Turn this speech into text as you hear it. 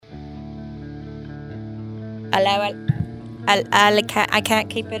I can't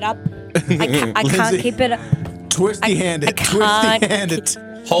keep it up. I can't keep it up. Twisty hand it.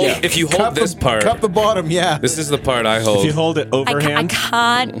 Hold. Yeah. If you hold this part. Cup the bottom, yeah. This is the part I hold. If you hold it overhand. I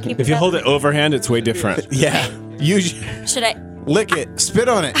can't keep it up. If you hold it overhand, it's way different. Yeah. Should I? Lick it. Spit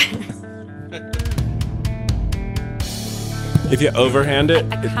on it. If you overhand it,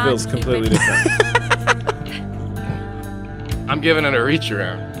 it feels completely different. I'm giving it a reach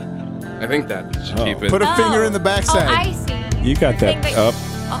around. I think that should keep it. Put a finger in the backside. Oh, I see. You got that up.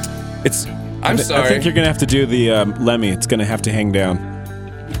 It's. I'm sorry. I think you're going to have to do the Lemmy. It's going to have to hang down.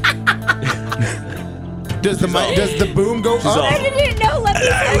 Does the boom go up? I didn't know. Let me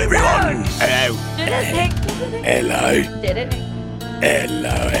Hello, everyone. Hello. Did it?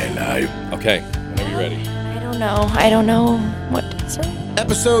 Hello. Okay. Whenever you're ready. I don't know what to say.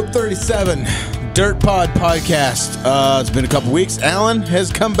 Episode 37, Dirt Pod Podcast. It's been a couple weeks. Alan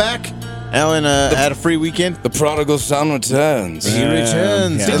has come back. Alan had a free weekend. The prodigal son returns. He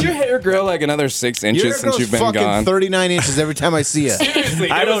returns. Yeah. Did your hair grow like another 6 inches since you've been fucking gone? 39 inches every time I see you. Seriously,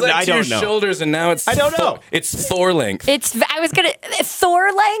 I don't your know. shoulders, and now it's. I don't know. It's Thor length. I was gonna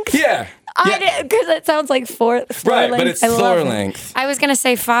Thor length. Yeah. I did because it sounds like Thor Right, length. but it's I love Thor it. length. I was gonna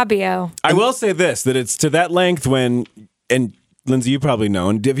say Fabio. I will say this, that it's to that length when, and Lindsay, you probably know,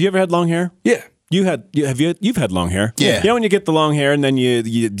 and have you ever had long hair? Yeah. You've had long hair. Yeah. You know when you get the long hair and then you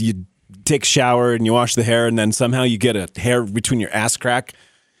take a shower and you wash the hair and then somehow you get a hair between your ass crack.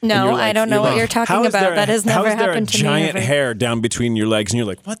 No, I don't know what you're talking about. That has never happened to me. How is there a giant ever. hair down between your legs and you're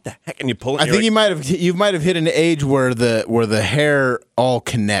like, what the heck? And you pull it. I think you might have hit an age where the hair all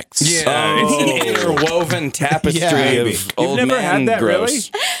connects. Yeah. It's an interwoven tapestry Yeah, of You've old never man had that,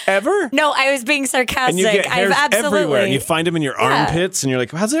 gross. really? Ever? No, I was being sarcastic. And you get hairs I've absolutely. everywhere, and you find them in your armpits, and you're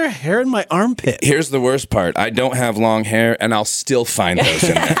like, how's there a hair in my armpit? Here's the worst part. I don't have long hair, and I'll still find those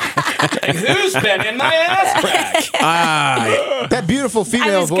in there. Like, who's been in my ass crack? That beautiful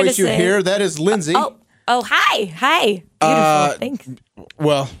female was gonna voice you say- hear, that is Lindsay. Oh, hi. Beautiful. Thanks.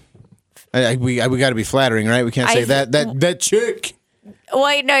 Well, we got to be flattering, right? We can't say that chick.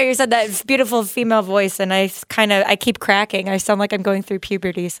 Wait, no, you said that beautiful female voice, and I keep cracking. I sound like I'm going through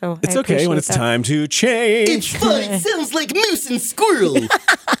puberty, so It's I okay when appreciate it's that. time to change. fun. It sounds like moose and squirrel.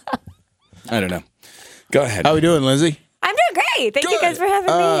 I don't know. Go ahead. How we doing, Lindsay? I'm doing great. Thank you guys for having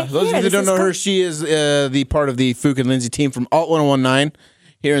me. Those of you that don't know her, she is the part of the Fook and Lindsay team from Alt 1019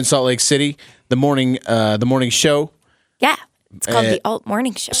 here in Salt Lake City. The morning show. Yeah, it's called the Alt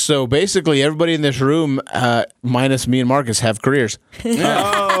Morning Show. So basically, everybody in this room, minus me and Marcus, have careers.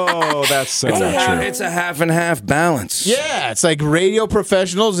 Oh, that's so true. It's a half and half balance. Yeah, it's like radio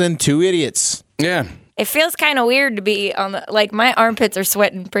professionals and two idiots. Yeah. It feels kind of weird to be on the my armpits are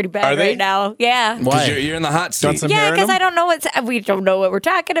sweating pretty bad Are they? right now. Yeah. Why? Because you're in the hot seat. some Yeah, hair in because them? I don't know we don't know what we're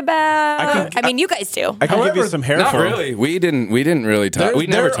talking about. I mean, you guys do. I can give you However, some hair Not for really. We didn't really talk. We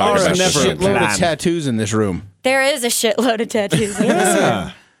never there talked are about a never shit. shitload plan. of tattoos in this room. There is a shitload of tattoos. In this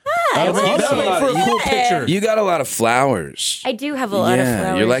room. That'll make for a cool picture. You got a lot of flowers. I do have a lot of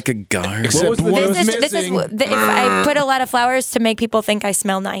flowers. You're like a garden. Except was the- one This is missing. if I put a lot of flowers to make people think I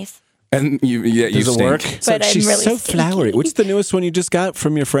smell nice. And you Does it stink. work? But I'm she's really so stinky. flowery. What's the newest one you just got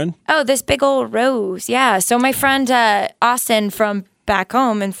from your friend? Oh, this big old rose. Yeah. So my friend Austin from back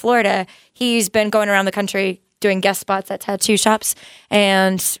home in Florida, he's been going around the country doing guest spots at tattoo shops,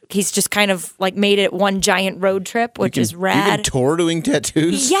 and he's just kind of like made it one giant road trip, which is You rad. can tour doing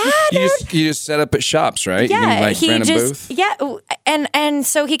tattoos? Yeah, dude. You just set up at shops, right? Yeah, You can, like, he rent a just booth. and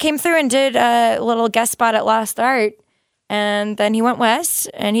so he came through and did a little guest spot at Lost Art, and then he went west,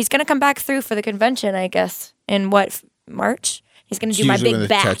 and he's gonna come back through for the convention, I guess, in March. He's gonna do my Usually when big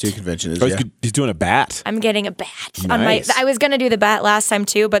the bat. tattoo convention is. Oh, yeah. he's doing a bat. I'm getting a bat Nice. on my. I was gonna do the bat last time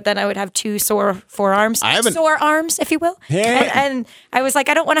too, but then I would have two sore forearms. I haven't- sore arms, if you will. Yeah. And I was like,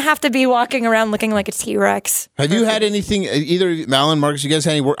 I don't want to have to be walking around looking like a T-Rex. Have you had anything, either Alan, Marcus, you guys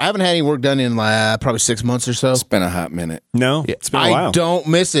had any work? I haven't had any work done in probably 6 months or so. It's been a hot minute. No, it's been a I while. don't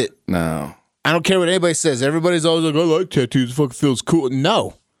miss it. No. I don't care what anybody says. Everybody's always like, I like tattoos. It fucking feels cool.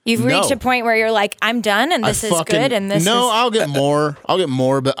 No. You've No. reached a point where you're like, I'm done, and this is good, and this No, is. I'll get more. I'll get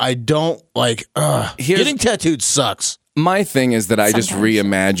more, but I don't like, getting tattooed sucks. My thing is that I just Sometimes.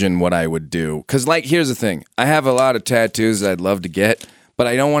 reimagine what I would do. Because, like, here's the thing. I have a lot of tattoos that I'd love to get, but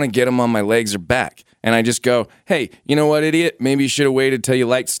I don't want to get them on my legs or back. And I just go, hey, you know what, idiot? Maybe you should have waited till you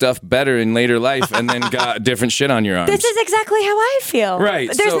liked stuff better in later life and then got different shit on your arms. This is exactly how I feel. Right,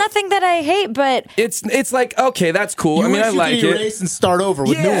 There's so- nothing that I hate, but It's like, okay, that's cool. You I mean, wish I you like could it. erase and start over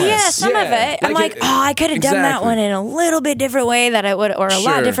with new ones. yeah, some of Yeah. it. I'm Like like, it- I could have done that exactly. one in a little bit different way that I would, or a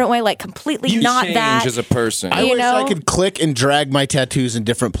lot Sure. different way, like completely You not change that. as a person. I You wish know? I could click and drag my tattoos in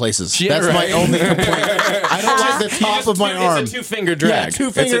different places. Yeah, That's my right. only complaint. I don't like the top of my arm. It's a two-finger drag. Yeah,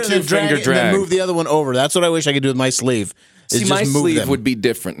 two-finger It's a and then drag two-finger it and then drag. move the other one over. That's what I wish I could do with my sleeve. is See, just my move sleeve them. would be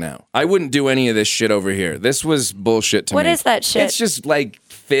different now. I wouldn't do any of this shit over here. This was bullshit to me. What is that shit? It's just like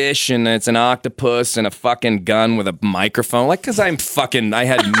fish and it's an octopus and a fucking gun with a microphone. Like, because I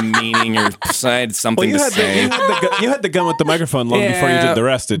had meaning or I had something Well, to say. you had the gun with the microphone long before you did the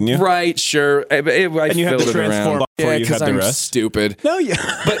rest, didn't you? Right, sure. I And you had filled to it around. transform before Yeah, you because had the I'm rest. stupid. No, yeah.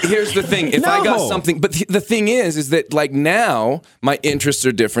 But here's the thing: if I got No. something, but the thing is that like now my interests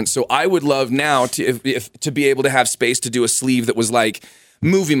are different. So I would love now to if to be able to have space to do a sleeve that was like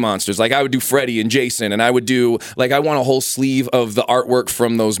movie monsters. Like I would do Freddy and Jason, and I would do like I want a whole sleeve of the artwork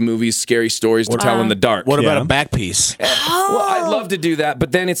from those movies, scary stories to tell in the dark. What about Yeah. a back piece? Well, I'd love to do that,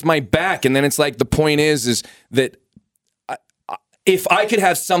 but then it's my back, and then it's like the point is that. If I could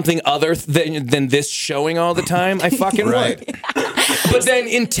have something other than this showing all the time, I fucking would. But then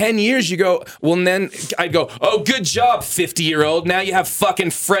in 10 years, you go, well, and then I'd go, oh, good job, 50-year-old. Now you have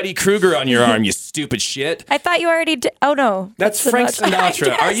fucking Freddy Krueger on your arm, you stupid shit. I thought you already did. Oh, no. That's Frank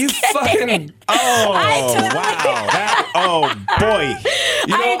Sinatra. Are you fucking... Oh, I totally- wow. Oh, boy.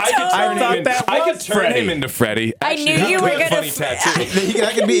 You know, I could turn Freddy. him into Freddy. I Actually, knew that you would were be a gonna funny tattoo.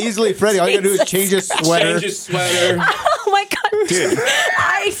 That could be easily Freddy. All you gotta do is change his sweater. Change his sweater. Oh, my God.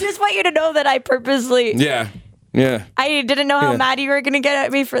 I just want you to know that I purposely... Yeah. Yeah. I didn't know how mad you were going to get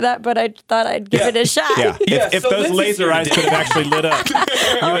at me for that, but I thought I'd give it a shot. Yeah. Yeah, If so those this is laser your eyes could have actually lit up, you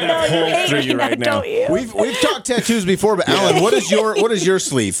would have You holes hate through me you right now. don't you? We've talked tattoos before, but Alan, what is your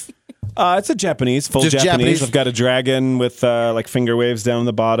sleeve? It's a Japanese, full Just Japanese. Japanese? I've got a dragon with like finger waves down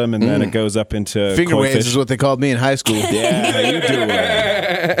the bottom, and then it goes up into Finger koi waves fish. is what they called me in high school. Yeah, how you doing?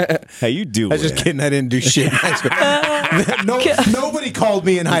 How you doing? I was just kidding. I didn't do shit in high school. Nobody called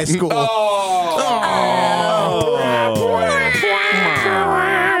me in high school.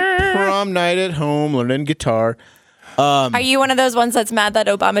 Prom night at home, learning guitar. Are you one of those ones that's mad that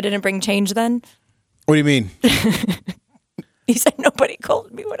Obama didn't bring change then? What do you mean? He said nobody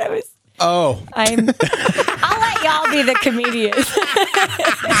called me when I was... Oh, I'll let y'all be the comedians.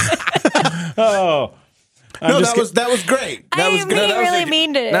 Oh. no, that was great. That I was am good. being that was really a-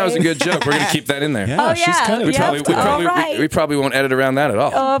 mean today. That was a good joke. We're going to keep that in there. Yeah, Oh, she's yeah. kind of We Probably, All right. we probably won't edit around that at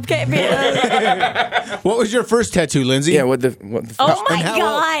all. Oh, okay. What was your first tattoo, Lindsay? Yeah, what the Oh my And how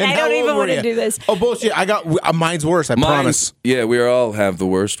God. old- and I how don't old even were want to you? do this. Oh, bullshit. I got mine's worse. I promise. Yeah, we all have the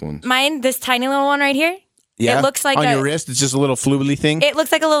worst ones. Mine, this tiny little one right here. Yeah, It looks like on your wrist. It's just a little flubely thing. It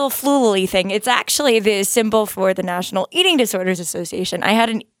looks like a little flully thing. It's actually the symbol for the National Eating Disorders Association. I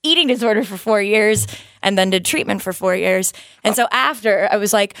had an eating disorder for 4 years and then did treatment for 4 years. And so after, I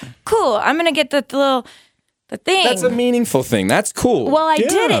was like, cool, I'm going to get the thing. That's a meaningful thing. That's cool. Well, I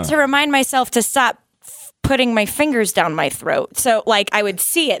did Yeah. it to remind myself to stop putting my fingers down my throat. So, like, I would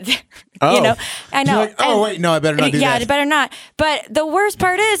see it. Oh. You know, I know. You're like, oh, wait, no, I better not do yeah, that. I better not. But the worst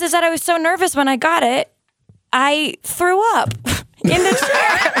part is that I was so nervous when I got it, I threw up in the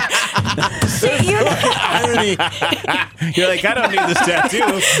chair. Shit you not. Irony. You're like, I don't need this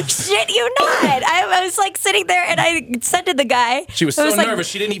tattoo. Shit you not. I was like sitting there and I said to the guy. she was I so like, nervous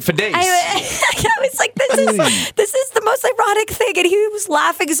she didn't eat for days. I was like, this is the most ironic thing. And he was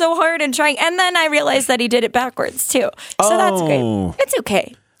laughing so hard and trying. And then I realized that he did it backwards too. So that's Oh. great. It's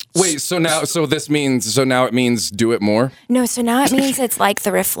okay. Wait, so now it means do it more? No, so now it means it's like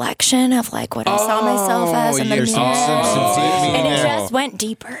the reflection of like what I saw myself as in the There's mirror. some deep meaning And it there. just went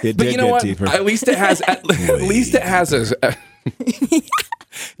deeper. It But did you know get what? deeper. At least it has a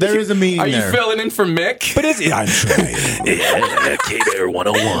There is a meaning Are you there. filling in for Mick? But I'm trying. K-Bear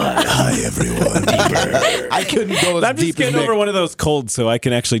 101. Hi, everyone. I couldn't go as I'm just deep as getting over Mick. one of those colds, so I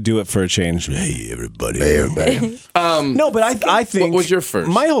can actually do it for a change. Hey, everybody. Hey, everybody. No, but I think What was your first?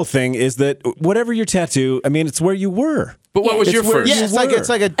 My whole thing is that whatever your tattoo, I mean, it's where you were. But what was It's your where first? Yeah, you it's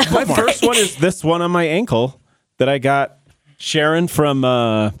like a My bookmark. first one is this one on my ankle that I got Sharon from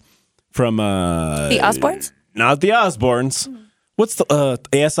The Osbournes? not the Osbournes. What's the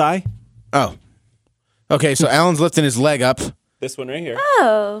ASI? Oh. Okay, so Alan's lifting his leg up. This one right here.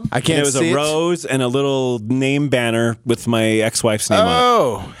 Oh. I And can't it was see a rose and a little name banner with my ex-wife's name on it.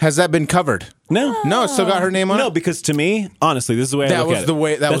 Oh, has that been covered? No, it's still got her name on No, it. because to me, honestly, this is the way I That look was at it. the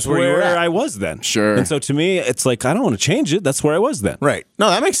way- that That's was where you were at. I was then. Sure. And so to me, it's like, I don't want to change it. That's where I was then. Right. No,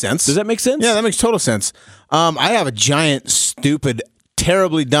 that makes sense. Does that make sense? Yeah, that makes total sense. I have a giant, stupid,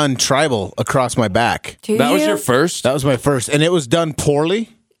 terribly done tribal across my back. Do That was you? your first? That was my first, and it was done poorly,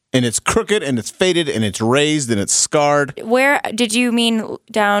 and it's crooked, and it's faded, and it's raised, and it's scarred. Where did you mean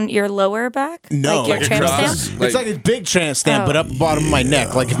down your lower back? No, like your like tramp across. stamp? It's like a big tramp stamp, but up the bottom of my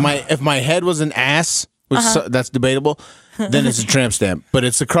neck. Like if my head was an ass, which that's debatable, then it's a tramp stamp. But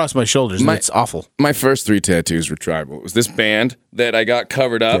it's across my shoulders, and it's awful. My first 3 tattoos were tribal. It was this band that I got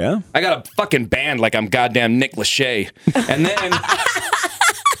covered up. Yeah. I got a fucking band like I'm goddamn Nick Lachey. And then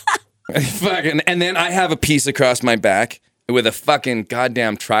and then I have a piece across my back with a fucking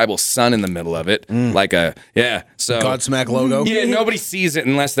goddamn tribal sun in the middle of it. Like so Godsmack logo. yeah, nobody sees it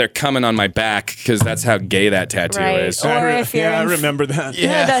unless they're coming on my back because that's how gay that tattoo Right. is. Or if you're I in- remember that.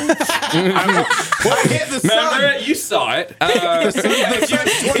 Yeah. What hit the Remember sun? it? You saw it.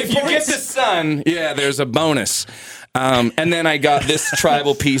 If you get the sun, yeah, there's a bonus. And then I got this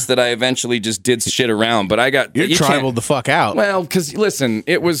tribal piece that I eventually just did shit around. But I got You're you can't- tribal the fuck out. Well, because listen,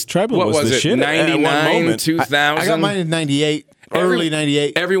 it was Tribal What was was the it? shit at one 99, moment. 2000. I got mine in 98, early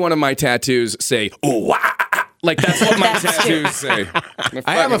 98. Every one of my tattoos say "ooh wah," like that's what my tattoos say.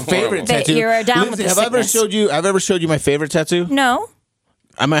 I have a favorite That tattoo. you're down with the have I ever sickness. showed you? I've ever showed you my favorite tattoo. No.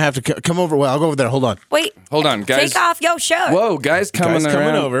 I might have to come over. Well, I'll go over there. Hold on. Wait. Hold on, guys. Take off your shirt. Whoa, guys coming Guy's coming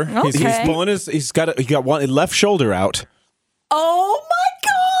around. over. He's Okay. pulling he got one left shoulder out. Oh my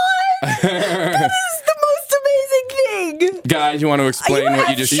God. That is the most amazing thing. Guys, you want to explain what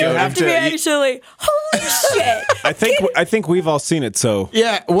you just You showed? have to be actually. Holy shit. I think we've all seen it. So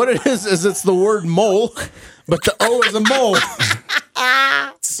Yeah, what it is it's the word mole, but the O is a mole.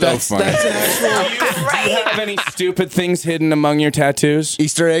 So funny. That's an actual Do you have any stupid things hidden among your tattoos?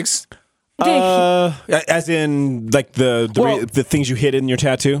 Easter eggs. as in like the things you hid in your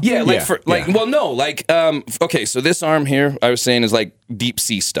tattoo. Yeah, okay, so this arm here, I was saying, is like deep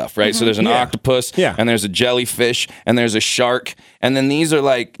sea stuff, right? So there's an octopus, Yeah. and there's a jellyfish, and there's a shark, and then these are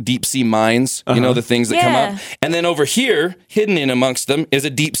like deep sea mines, you know, the things that come Yeah. up. And then over here, hidden in amongst them, is a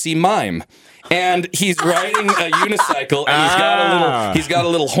deep sea mime. And he's riding a unicycle, and he's got a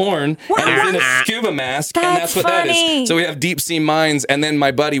little horn, and he's in a scuba mask, and That's that's what that funny. is. So we have deep sea mines, and then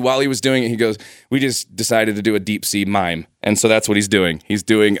my buddy, while he was doing it, he goes, "We just decided to do a deep sea mime," and so that's what he's doing. He's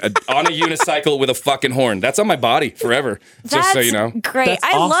doing on a unicycle with a fucking horn. That's on my body forever. That's Just so you know. great. That's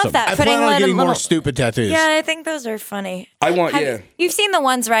I love awesome. that. I Putting plan on one getting more little. stupid tattoos. Yeah, I think those are funny. Yeah. You've seen the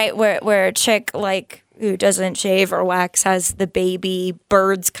ones, right, where a chick like who doesn't shave or wax has the baby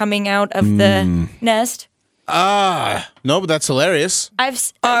birds coming out of the nest. No, but that's hilarious.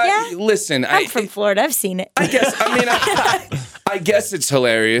 Yeah. Listen, I'm from Florida. I've seen it. I guess it's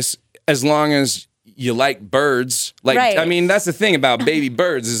hilarious as long as you like birds. Like, Right. I mean, that's the thing about baby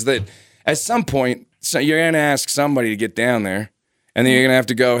birds is that at some point, so you're going to ask somebody to get down there, and then you're going to have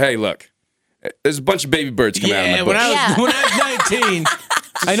to go, "Hey, look, there's a bunch of baby birds coming out of my bush." when I was Yeah. when I was 19,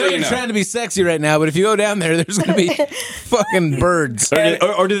 I know so you you're know. trying to be sexy right now, but if you go down there, there's gonna be fucking birds.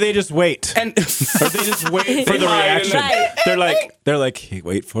 Or do they just wait? And Or they just wait for the hide in reaction? Right. They're like, hey,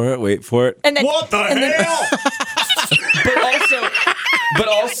 wait for it. And then What the hell? but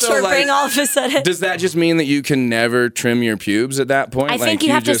also chirping like, all of a sudden. does that just mean that you can never trim your pubes at that point? I Like, think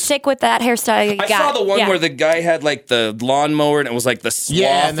you have to just- stick with that hairstyle you I got. saw the one Yeah. where the guy had like the lawnmower and it was like the swath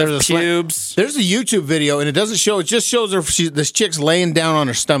And there's of a pubes. There's a YouTube video, and it doesn't show. It just shows her. This chick's laying down on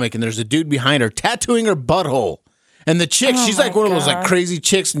her stomach, and there's a dude behind her tattooing her butthole. And the chick, she's like one of those like God. crazy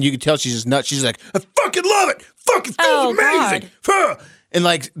chicks, and you can tell she's just nuts. She's like, I fucking love it. Fucking feels Oh, amazing. Huh. And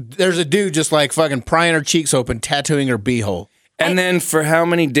like, there's a dude just like fucking prying her cheeks open, tattooing her beehole. And then for how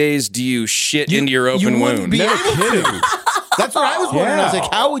many days do you shit into your open wouldn't wound? be able to. That's what I was wondering. I was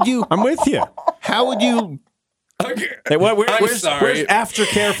like, how would you? I'm with you. How would you? Okay. Hey, I'm where's sorry.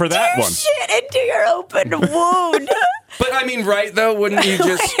 aftercare for that one? Shit into your open wound. But I mean, right though, wouldn't you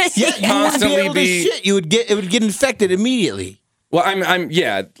just Yeah, you wouldn't be constantly able to shit. You would get. It would get infected immediately. Well,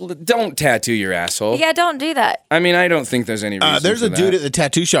 don't tattoo your asshole. Yeah, don't do that. I mean, I don't think there's any reason There's for a dude that. at the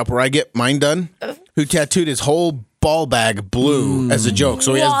tattoo shop where I get mine done, who tattooed his whole ball bag blue as a joke.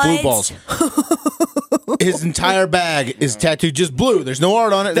 So he has blue What? balls. His entire bag is tattooed just blue. There's no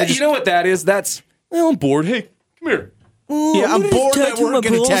art on it. They You just- know what that is? That's, well, I'm bored. Hey, come here. yeah, I'm bored at work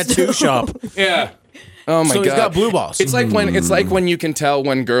at a tattoo shop. Yeah. Oh my So god. he's got blue balls. It's like when you can tell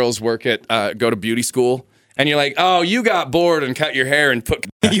when girls work at go to beauty school and you're like, "Oh, you got bored and cut your hair and put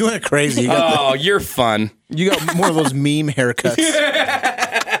You went crazy. Oh, you're fun." You got more of those meme haircuts.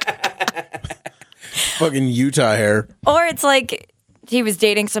 Fucking Utah hair. Or it's like he was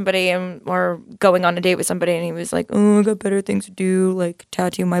dating somebody or going on a date with somebody, and he was like, "Oh, I got better things to do, like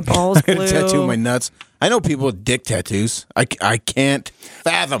tattoo my balls blue." Tattoo my nuts. I know people with dick tattoos. I can't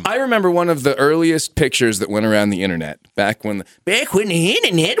fathom. I remember one of the earliest pictures that went around the internet back when the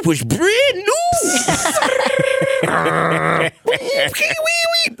internet was brand new.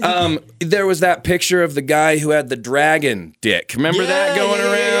 There was that picture of the guy who had the dragon dick. Remember that going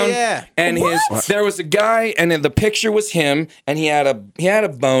around? Yeah. And there was a guy, and the picture was him, and he had a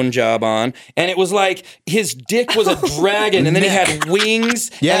bone job on, and it was like his dick was a dragon, and then he had wings,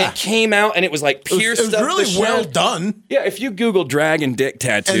 and it came out, and it was like pierced. It was really well done. Yeah, if you Google dragon dick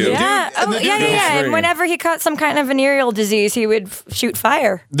tattoo. Yeah. And the dude goes And free. whenever he caught some kind of venereal disease, he would shoot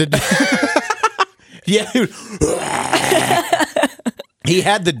fire. Yeah. He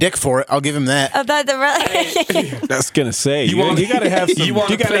had the dick for it. I'll give him that. That's gonna say you gotta have some. You want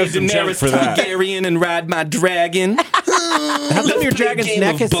to play some jump Daenerys for that. Targaryen and ride my dragon? How come your dragon's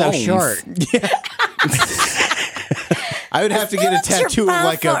neck is so short? I would have to get a tattoo of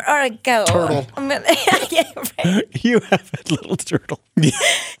like a turtle. You have a little turtle.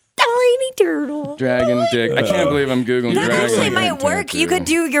 Tiny turtle. Dragon dick. I can't believe I'm Googling That dragon actually dick might work. tattoo. You could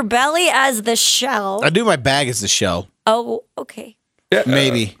do your belly as the shell. I do my bag as the shell. Oh, okay. Yeah,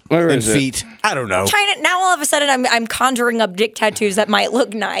 Maybe. where and is it? feet. I don't know. Now all of a sudden I'm conjuring up dick tattoos that might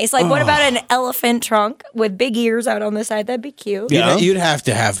look nice. Like what about an elephant trunk with big ears out on the side? That'd be cute. Yeah. You'd have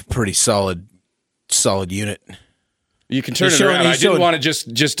to have a pretty solid unit. You can turn He's it showing- around. I he's didn't showing- want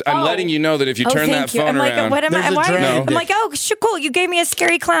to just. I'm letting you know that if you turn that thank you. phone I'm like, around, what am I? There's a Why? dragon I'm dick. like, oh, cool. You gave me a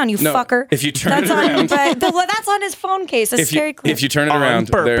scary clown, you No, fucker. if you turn that's it around- that's on his phone case. A scary clown. if you turn it On around,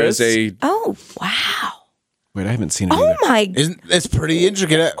 purpose. there's a. Oh wow. Wait, I haven't seen it Oh either. my. It's pretty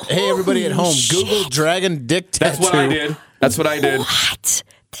intricate. Hey, everybody at home, Holy Google dragon dick tattoo. That's what I did. That's what I did. What?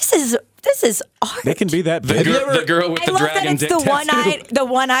 This is art. They can be that big. The girl with I the love that dragon it's dick the tattoo.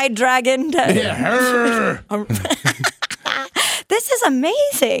 one-eyed dragon. This is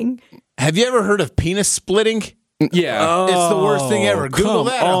amazing. Have you ever heard of penis splitting? Yeah. It's the worst thing ever. Google come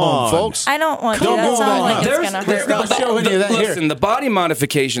that at home, on. folks. I don't want to. Don't That Google sounds that like now. it's There's gonna there's hurt. no show any of that here. Listen, the body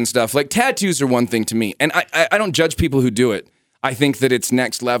modification stuff, like tattoos are one thing to me. And I don't judge people who do it. I think that it's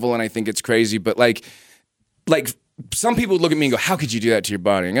next level and I think it's crazy. But like some people look at me and go, how could you do that to your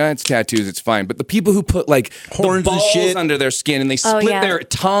body? And, it's tattoos, it's fine. But the people who put like Horns the and balls shit. under their skin and they split yeah. their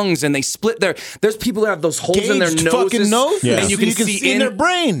tongues and they split there's people who have those holes in their Gauged noses. fucking noses. Yeah. And you So can, see in their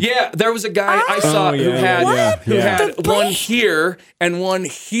brain. Yeah, there was a guy I saw who yeah, had yeah, who yeah. had The one brain. here and one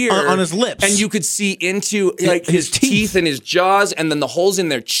here On his lips. and you could see into like his his teeth and his jaws, and then the holes in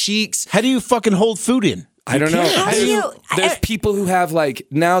their cheeks. How do you fucking hold food in? I don't know. How do you- There's people who have like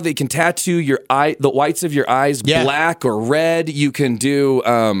now they can tattoo your eye, the whites of your eyes, Yeah. black or red. You can do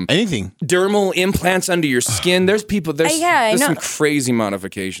Anything. dermal implants under your skin. There's people. There's, yeah, I there's know. some crazy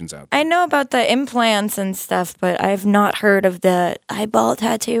modifications out there. I know about the implants and stuff, but I've not heard of the eyeball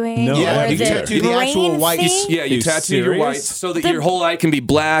tattooing. No, or Yeah, is you can it tattoo the actual brain whites. thing? Yeah, you You tattoo your serious? whites so that your whole eye can be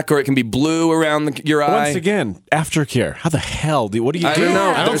black or it can be blue around your eye. Once again, aftercare. How the hell? What do you I do? don't know.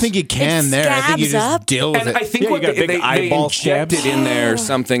 I don't There's- think you can It there. I think you scabs just up. deal with And it. I think Yeah, what you got they big eyeball inject scabs. it in there or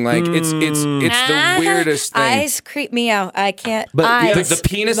something like it's the weirdest thing. Eyes creep me out. I can't. But eyes. the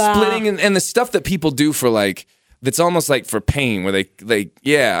penis splitting and the stuff that people do for like that's almost like for pain where they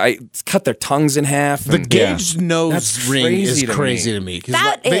cut their tongues in half. The and- gauged nose That's ring crazy is to crazy me. to me. 'Cause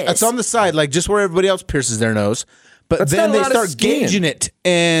That it's is. on the side, like just where everybody else pierces their nose. But That's then not a they lot of start skin. gauging it,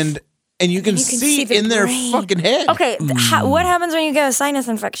 and you can You can see see the in their brain. fucking head. Okay, what happens when you get a sinus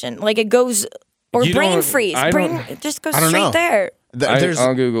infection? Like it goes or You brain don't- freeze. I Brain don't- it just goes I don't straight know. there.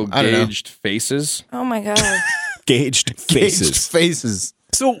 I'll Google I don't know. gauged faces. Oh my god. Gauged Gauged faces. faces.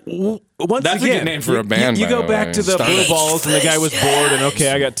 So once That's a again, good name for a band, You by go the back way. to the Start blue it. balls, and the guy was bored, and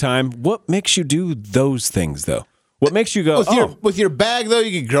okay, I got time. What makes you do those things, though? What makes you go? With your bag though,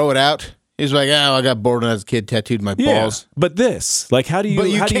 you can grow it out. He's like, oh, I got bored when I was a kid, tattooed my yeah. balls. But this, like, how do you? But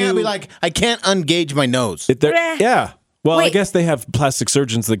you how do can't you, be like, I can't ungauge my nose. yeah. Well, I Wait. guess they have plastic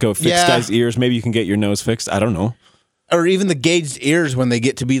surgeons that go fix Yeah. guys' ears. Maybe you can get your nose fixed. I don't know. Or even the gauged ears when they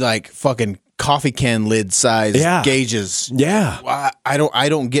get to be like fucking coffee can lid size Yeah. gauges. Yeah. I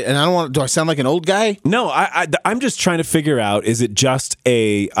don't get, and I don't want. Do I sound like an old guy? No, I'm just trying to figure out, is it just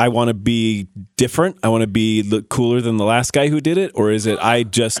I want to be different? I want to look cooler than the last guy who did it? Or is it I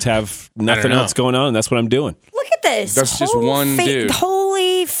just have nothing know. else going on and that's what I'm doing? Look at this. That's just Whole one dude.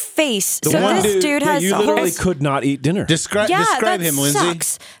 Holy face. The so one this dude that has you a literally whole could not eat dinner. Describe that him, Lindsay.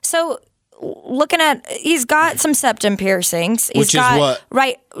 sucks. So looking at, he's got some septum piercings. He's Which is got what?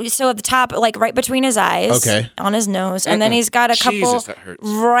 Right, so at the top, like right between his eyes. Okay. On his nose. And then he's got a couple Jesus, that hurts.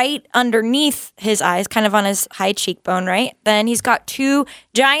 right underneath his eyes, kind of on his high cheekbone, right? Then he's got 2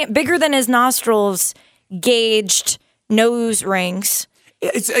 giant, bigger than his nostrils, gauged nose rings.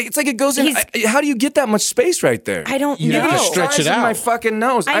 It's like it goes in. How do you get that much space right there? I don't You know. have to stretch it out. My fucking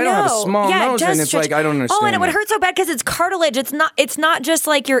nose. I don't have a small Yeah, it nose, does and it's stretch. like I don't understand. Oh, and it would that. hurt so bad because it's cartilage. It's not just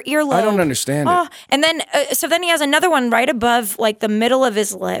like your earlobe. I don't understand it. And then so then he has another one right above like the middle of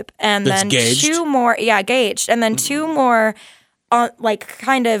his lip, and That's then gauged? 2 more. Yeah, gauged, and then 2 more, like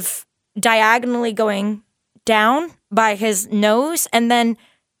kind of diagonally going down by his nose, and then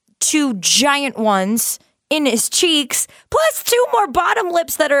 2 giant ones in his cheeks, plus 2 more bottom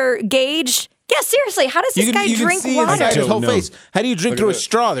lips that are gauged. Yeah, seriously, how does this guy drink see water? inside his whole I don't know. face. How do you drink through a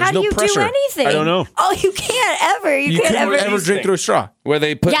straw? There's How do no you pressure. do anything? I don't know. Oh, you can't ever. You, You can't couldn't ever drink through a straw. Where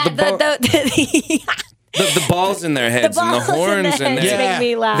they put Yeah, the balls in their heads and the balls in horns their and heads Yeah. make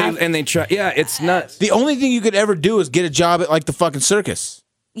me laugh. they try. Yeah, it's nuts. The only thing you could ever do is get a job at like the fucking circus.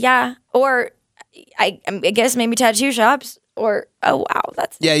 Yeah, or I guess maybe tattoo shops. Or oh wow,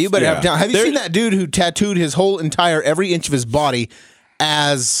 that's Yeah, you better Yeah. have down. Have you seen that dude who tattooed his whole entire every inch of his body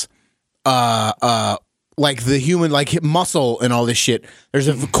as like the human like muscle and all this shit? There's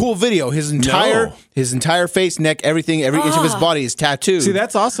a cool video. His entire face, neck, everything, every inch of his body is tattooed. See,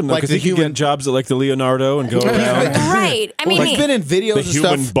 that's awesome though, Like because the he can human get jobs at like the Leonardo and go around. right. I mean, He's been in videos The and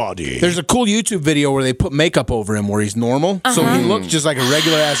human stuff. body. There's a cool YouTube video where they put makeup over him where he's normal, so he looks just like a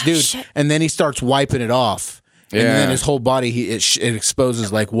regular ass dude, and then he starts wiping it off. And Yeah. then his whole body, it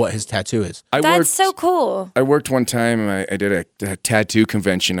exposes like what his tattoo is. that's so cool. I worked one time. I did a tattoo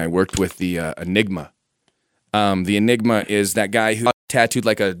convention. I worked with the Enigma. The Enigma is that guy who tattooed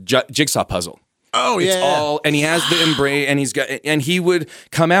like a jigsaw puzzle. Oh It's all, and he has the embrace, and he would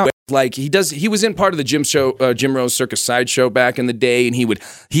come out like he does. He was in part of the Jim Rose Circus Sideshow back in the day, and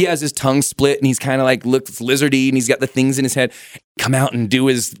he has his tongue split, and he's kind of like looks lizardy, and he's got the things in his head. Come out and do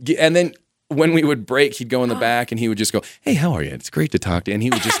his, and then. When we would break, he'd go in the back and he would just go, "Hey, how are you? It's great to talk to you." And he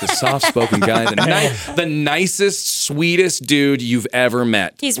was just the soft-spoken guy, the nicest, sweetest dude you've ever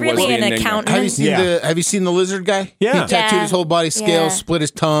met. He's was really the an Enigma. accountant. Have you seen the lizard guy? Yeah. He tattooed Yeah. his whole body, scales, Yeah. split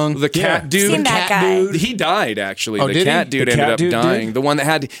his tongue. The cat dude. Seen that cat guy. dude. He died actually. Oh, The did cat he? dude The ended cat up dude dying. did? The one that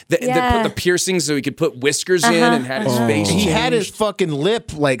had they put the piercings so he could put whiskers in and had his face. He changed. had his fucking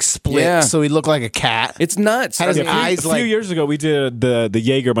lip like split, Yeah. so he looked like a cat. It's nuts. Had his I mean, eyes A few like years ago, we did the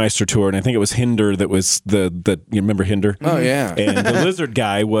Jägermeister tour, and I think it was Hinder that was the you remember Hinder? Oh, yeah. And the lizard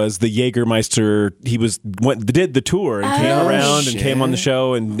guy was the Jägermeister. He did the tour and came around and came on the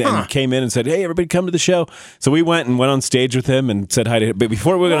show and came in and said, "Hey, everybody, come to the show." So we went on stage with him and said hi to him. But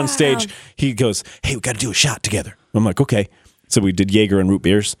before we went on stage, he goes, "Hey, we got to do a shot together." I'm like, "Okay." So we did Jaeger and root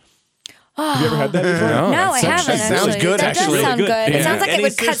beers. Have you ever had that before? No, I haven't. sounds actually. good, That actually. does sound good. It Yeah. sounds like And it he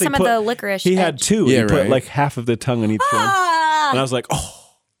would cut seriously some of put- the licorice. He had edge. 2. Yeah, he put right. like half of the tongue in each one. And I was like, "Oh."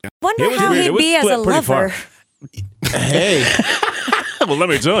 Wonder It was how weird. It he'd was be as a split pretty far. lover. hey, Well, let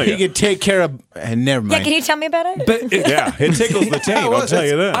me tell he could take care of. Never Yeah, mind. can you tell me about it? But Yeah, it tickles the taint. I'll tell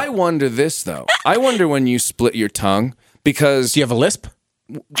you that. I wonder this though. I wonder when you split your tongue because Do you have a lisp?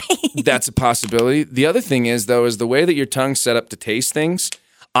 that's a possibility. The other thing is though is the way that your tongue's set up to taste things.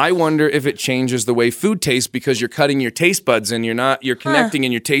 I wonder if it changes the way food tastes because you're cutting your taste buds and you're connecting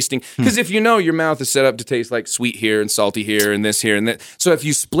and you're tasting. Because if you know your mouth is set up to taste like sweet here and salty here and this here and that. So if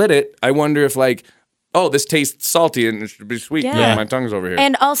you split it, I wonder if like, oh, this tastes salty and it should be sweet. Yeah. Yeah. My tongue's over here.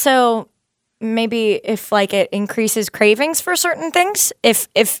 And also, maybe if like it increases cravings for certain things, if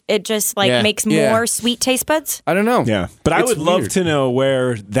it just like Yeah. makes Yeah. more sweet taste buds. I don't know. Yeah, but I It's would love weird. to know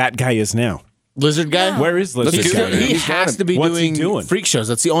where that guy is now. Lizard guy? Where is Lizard He, Let's guy? do it. he He's got has him. to be What's he doing, doing? freak shows.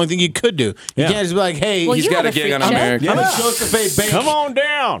 That's the only thing you could do. You Yeah. can't just be like, hey, Well, He's you got have a a gig freak on show. American. I'm a Joseph A. Banks. Come on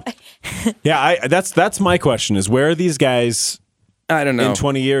down. Yeah, that's my question: is where are these guys I don't know. in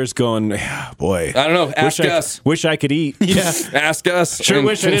 20 years going? "Yeah, boy, I don't know. Ask us. Wish I could eat. Yeah. Ask us. Sure And-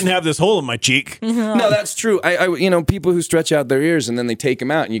 wish I didn't have this hole in my cheek. No, that's true. I people who stretch out their ears and then they take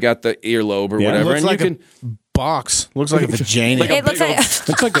them out, and you got the earlobe or Yeah. whatever, Looks and like you can a box. Looks like a vagina. It looks like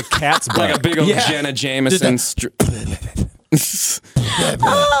Looks like a cat's butt. like a big old Yeah. Jenna Jameson.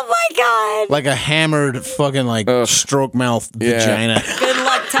 oh my god! like a hammered fucking like stroke mouth Yeah. vagina. Good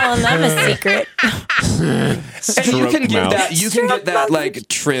luck telling them a secret. And you can get mouth. that. You can get that like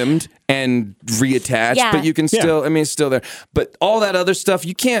trimmed and reattached, Yeah. but you can still. I mean, it's still there. But all that other stuff,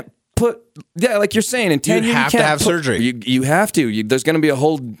 you can't put. Yeah, like you're saying, in 10 You'd years, have you to can't have put- surgery. You have to. There's going to be a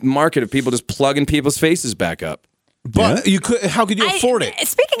whole market of people just plugging people's faces back up. But you could. How could you afford it?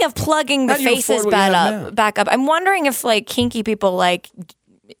 Speaking of plugging the How do you faces afford what you have now? back up, I'm wondering if like kinky people like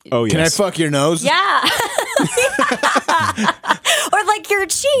Oh, yes. Can I fuck your nose? Yeah. Or like your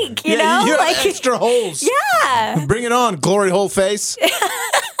cheek, you know? You have like extra holes. Yeah. Bring it on, glory hole face.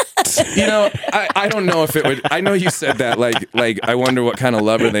 You know, I don't know if it would. I know you said that. Like I wonder what kind of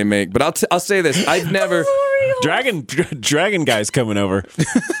lover they make. But I'll say this: I've never. Dragon guy's coming over.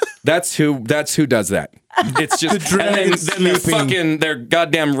 That's who does that. It's just and then sleeping. their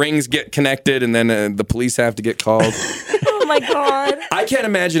goddamn rings get connected, and then the police have to get called. Oh my God. I can't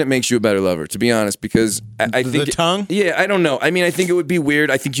imagine it makes you a better lover, to be honest, because I think The tongue? Yeah, I don't know. I mean, I think it would be weird.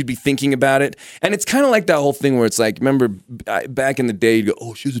 I think you'd be thinking about it, and it's kind of like that whole thing where it's like, remember back in the day, you go,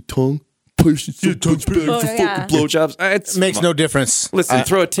 "Oh, she has a tongue." Person, so much better for yeah. fucking blowjobs. It Makes no difference. Listen,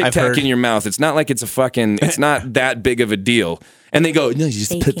 throw a Tic I've Tac heard. in your mouth. It's not like it's it's not that big of a deal. And they go, no, you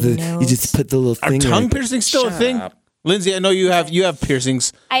just put Faking the little Are thing. tongue piercings still a thing? up. Lindsay, I know you have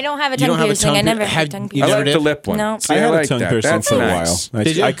piercings. I don't have a You don't tongue have a piercing. tongue I never pier- had a have- tongue you I piercing. never like did? the lip one. No. See, I had like a tongue that. piercing That's for a nice. while.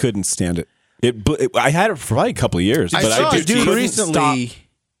 Did you? I couldn't stand it. I had it for probably a couple of years, I but saw I a just dude couldn't recently stop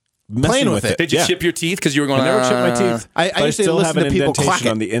messing playing with with it. it. Did you Yeah. chip your teeth because you were going? I never chipped my teeth. I But I used to still listen have an to people clack indentation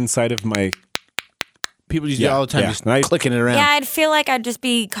it. on the inside of my. People used to do it all the time, Yeah. just And I- clicking it around. Yeah, I'd feel like I'd just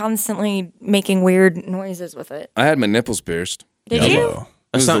be constantly making weird noises with it. I had my nipples pierced. Did you?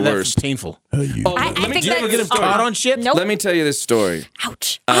 That's It was not the that's worst. painful. Oh, I let me think Did you ever get that's him caught on shit? Nope. let me tell you this story.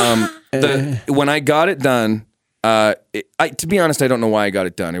 Ouch. When I got it done, to be honest, I don't know why I got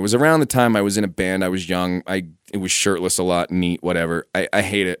it done. It was around the time I was in a band. I was young. It was shirtless a lot, neat, whatever. I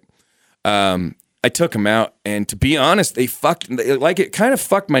hate it. I took them out, and to be honest, it kind of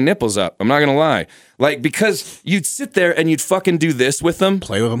fucked my nipples up. I'm not gonna lie, like because you'd sit there and you'd fucking do this with them,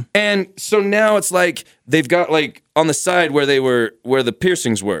 Play with them. and so now it's like they've got like on the side where the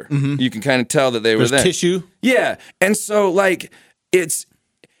piercings were. You can kind of tell that they were There's there. tissue. Yeah. And so like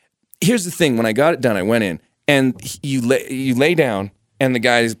here's the thing, when I got it done, I went in and you lay down and the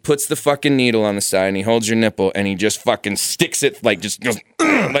guy puts the fucking needle on the side and he holds your nipple and he just fucking sticks it like just goes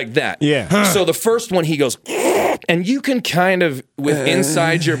like that. Yeah. So the first one he goes and you can kind of with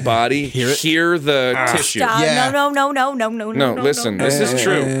inside your body hear the tissue. Stop. Yeah. No. No, listen, this is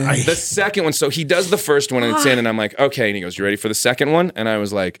true. The second one, so he does the first one and it's in, and I'm like, okay. And he goes, you ready for the second one? And I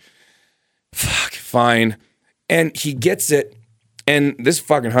was like, fuck, fine. And he gets it, and this is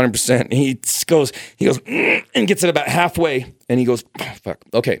fucking 100%. He goes, and gets it about halfway, and he goes, oh, fuck,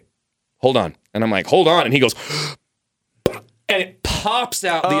 okay, hold on. And I'm like, hold on. And he goes, and it pops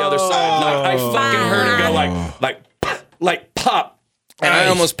out the other side. Like, I fucking heard it go like pop. And I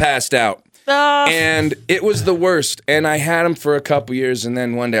almost passed out. And it was the worst. And I had him for a couple years, and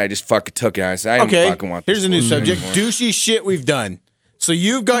then one day I just fucking took it. I said, I don't Okay, fucking want here's this a new bullshit subject. anymore. Douchey shit we've done. So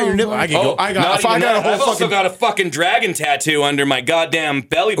you've got your nipple. I can go. I got a whole I've also fucking. got a fucking dragon tattoo under my goddamn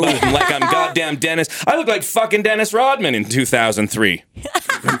belly button, like I'm goddamn Dennis. I look like fucking Dennis Rodman in 2003,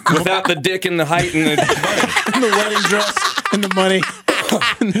 without the dick and the height and the. the wedding dress and the money.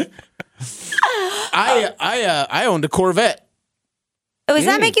 I owned a Corvette. Oh, does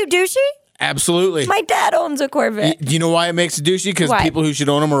that make you douchey? Absolutely. My dad owns a Corvette. Do you know why it makes it douchey? Because Why? people who should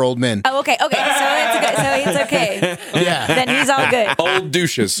own them are old men. Oh, okay. So it's okay. Yeah. Then he's all good. Old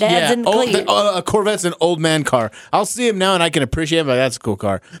douches. Dad's in the clear. A Corvette's an old man car. I'll see him now and I can appreciate it, but that's a cool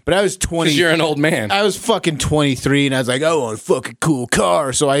car. But I was 20. Because you're an old man. I was fucking 23 and I was like, I want a fucking cool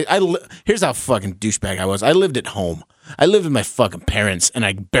car. So here's how fucking douchebag I was. I lived at home. I lived with my fucking parents and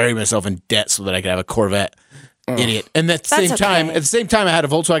I buried myself in debt so that I could have a Corvette. Idiot. And at the same time, I had a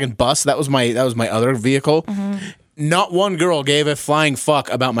Volkswagen bus. That was my other vehicle. Not one girl gave a flying fuck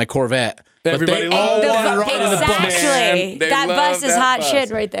about my Corvette. Everybody but they all loves wanted to that ride in the bus. Exactly. They That love bus is that hot bus. shit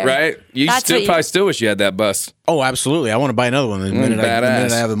right there. Right? You That's what probably still wish you had that bus. Oh, absolutely. I want to buy another one the minute I badass.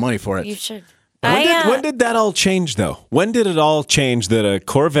 have the money for it. You should. When did that all change, though? When did it all change that a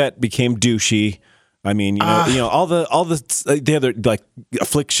Corvette became douchey? I mean, you know, all the other like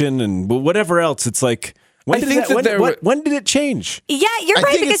Affliction and whatever else. It's like when did it change? Yeah, you're I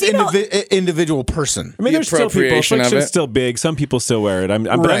right think because it's individual person. I mean, there's still people. appropriation of Affliction's it. still big. Some people still wear it. But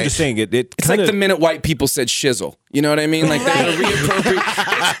I'm Right. just saying it. It's like the minute white people said shizzle. You know what I mean? Like there's a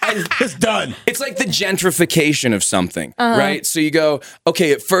reappropriate. It's done. It's like the gentrification of something, right? So you go,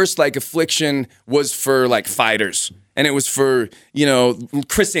 okay, at first, like Affliction was for like fighters, and it was for, you know,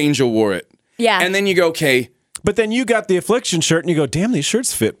 Chris Angel wore it. Yeah. And then you go, okay, But then you got the Affliction shirt, and you go, "Damn, these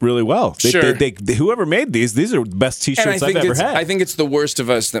shirts fit really well." Sure. Whoever made these are the best and T-shirts I've ever had. I think it's the worst of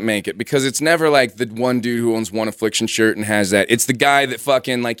us that make it, because it's never like the one dude who owns one Affliction shirt and has that. It's the guy that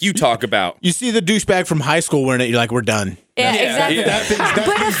fucking like you talk about. You see the douchebag from high school wearing it, you're like, we're done. Yeah, exactly. yeah.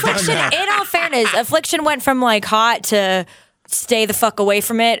 But Affliction, in all fairness, Affliction went from like hot to stay the fuck away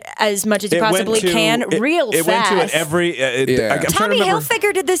from it as much as you possibly can real it fast. went to every. Tommy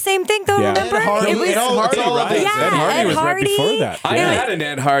Hilfiger did the same thing, though, remember? Ed Hardy, It was, Ed Hardy, right? yeah, Ed Hardy was right Hardy. before that. I had an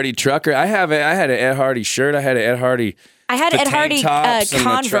Ed Hardy trucker. I had an Ed Hardy shirt. I had an Ed Hardy. I had the Ed Hardy tank tops and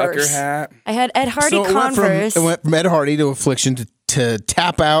the trucker Converse. hat. I had Ed Hardy So Converse. it went from Ed Hardy to Affliction to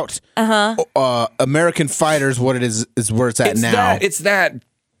Tap Out. American Fighters. What it is where it's at now. It's that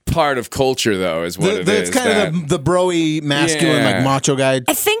part of culture, though, is what it is. It's kind of the broy, masculine, Yeah. like macho guy.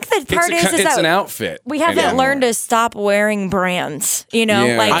 I think the part is it's that an outfit. we haven't anymore. learned to stop wearing brands. You know,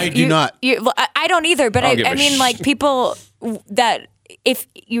 Yeah. like I do not. I don't either. But I don't give I a mean, like people that. If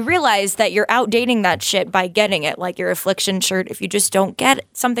you realize that you're outdating that shit by getting it, like your Affliction shirt, if you just don't get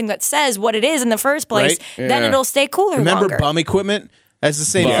something that says what it is in the first place, Right. then Yeah. it'll stay cooler Remember longer. bum equipment? That's the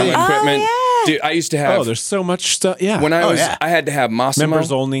same Bum thing. equipment. Oh, yeah. Dude, I used to have. Oh, there's so much stuff. Yeah. when I was, yeah. I had to have Massimo.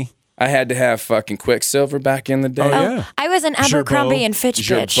 members only. I had to have fucking Quicksilver back in the day. Oh, yeah. I was an Abercrombie Gerbeau. and Fitch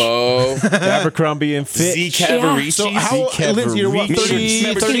bitch. Gerbeau. Abercrombie and Fitch. Z Cavaricci. So how, Lindsay, you're what, 30,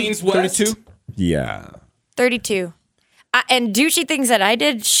 Remember 30, Jeans West? 32? Yeah. 32. And douchey things that I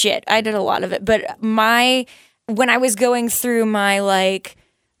did, shit, I did a lot of it. But when I was going through my like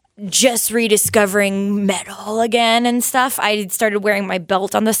just rediscovering metal again and stuff, I started wearing my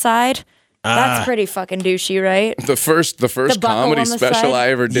belt on the side. That's pretty fucking douchey, right? The first buckle comedy on the special side? I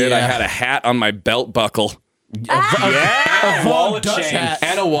ever did, I Yeah. had a hat on my belt buckle. A Wallet Dutch chain. hat.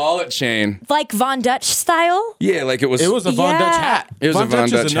 And a wallet chain. Like Von Dutch style. Yeah, like it was. It was a Von Yeah. Dutch hat. It was Von a Von Dutch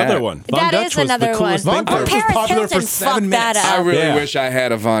is Dutch another hat. one. Von That Dutch is was another the coolest one. Von thing. Dutch was Paris popular Hilton for 7 fucked that minutes. I up. really Yeah. wish I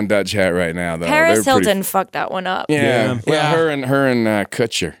had a Von Dutch hat right now, though. Paris They're pretty- Hilton fucked that one up. Yeah, Yeah. her and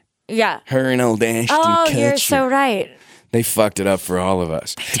Kutcher. Yeah. Her and old Ashton Oh, Kutcher. you're so right. They fucked it up for all of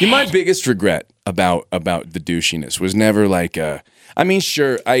us. My biggest regret about the douchiness was never like I mean,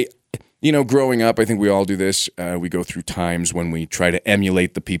 sure, growing up, I think we all do this. We go through times when we try to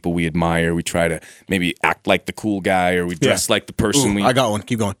emulate the people we admire. We try to maybe act like the cool guy, or we dress like the person we. I got one.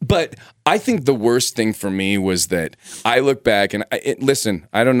 Keep going. But I think the worst thing for me was that I look back and listen.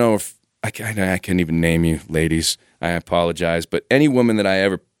 I don't know if I can't even name you, ladies. I apologize, but any woman that I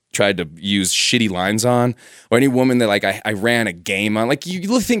ever tried to use shitty lines on, or any woman that like I ran a game on, like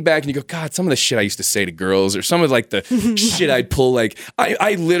you think back and you go, God, some of the shit I used to say to girls, or some of like the shit I'd pull, like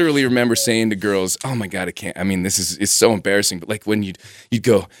I literally remember saying to girls, oh my God, I can't. I mean, it's so embarrassing. But like when you'd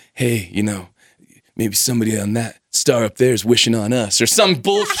go, hey, maybe somebody on that star up there is wishing on us, or some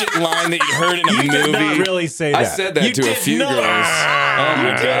bullshit line that you heard in a movie. did not really say I that. said that You to a did few not. girls. Oh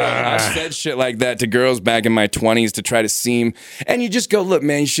my God. I said shit like that to girls back in my 20s to try to seem, and you just go, look,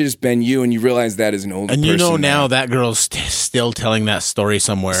 man, you should have been you, and you realize that as an older And person. you know now that girl's still telling that story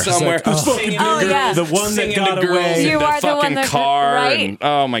somewhere. somewhere. Singing Oh, to yeah. girls, The one that singing got to girls away. in You the are the one fucking that- car. right. And,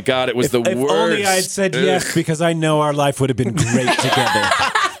 oh my God, it was the If worst. only I'd said yes, because I know our life would have been great together.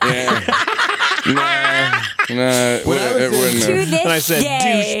 It wouldn't To have. this And I said,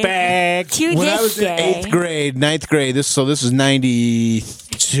 day. douchebag. To When I this was in day. 8th grade, 9th grade, this was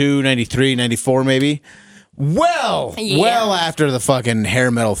 92, 93, 94 maybe. Well after the fucking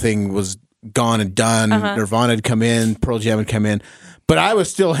hair metal thing was gone and done, Nirvana had come in, Pearl Jam had come in, but I was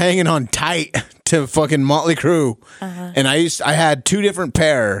still hanging on tight to fucking Motley Crue. And I had 2 different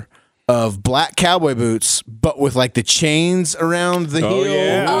pair of black cowboy boots, but with like the chains around the heel.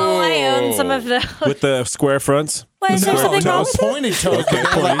 yeah. Oh, I own some of those. With the square fronts. Why is there something wrong with it? Pointed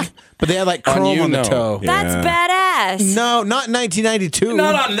toes, but they had like On chrome you, on the no. toe. That's badass. No, not 1992.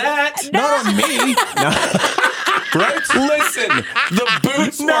 Not on that. Not on me. Right? Listen, the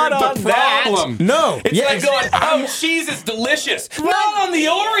boots Not aren't on the that. problem. No. It's like going, oh, cheese is delicious. Not on the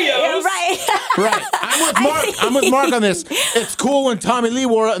Oreos. Yeah, right. Right. I'm with Mark on this. It's cool when Tommy Lee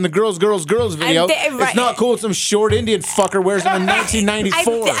wore it in the Girls video. right. It's not cool when some short Indian fucker wears them in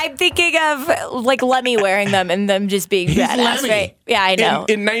 1994. I'm thinking of like Lemmy wearing them and them just being badass, Lemmy. right? Yeah, I know.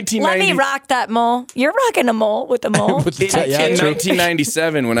 In 1990 Lemmy rocked that mole. You're rocking a mole with the mole. With the In true.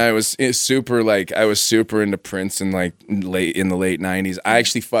 1997, when I was super into Prince in like in the late 90s, I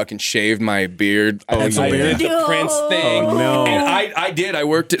actually fucking shaved my beard. I yeah. did the Prince thing. Oh, no. And I did. I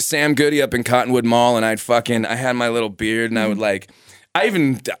worked at Sam Goody up in Cottonwood Mall, and I had my little beard, and I would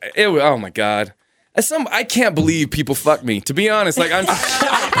oh my God. I can't believe people fuck me. To be honest, like I'm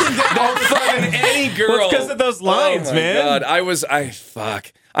don't fucking any girl. Well, it's 'cause of those lines, oh my man. God,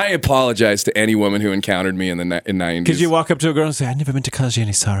 I apologize to any woman who encountered me in the 90s. Could you walk up to a girl and say, I never meant to cause you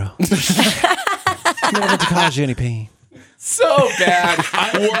any sorrow. Never meant to cause you any pain. So bad.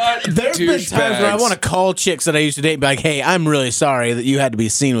 What? There's been times where I douchebags. want to call chicks that I used to date and be like, hey, I'm really sorry that you had to be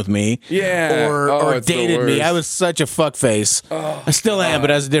seen with me. Yeah. Or It's the dated me. worst. I was such a fuckface. I still am, but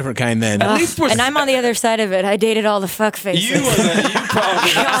I was a different kind then. At least we're And I'm on the other side of it. I dated all the fuck faces. You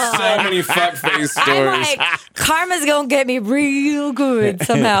probably have so many fuckface stories. I'm like, karma's gonna get me real good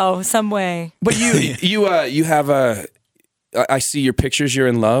somehow, some way. But you have a. I see your pictures. You're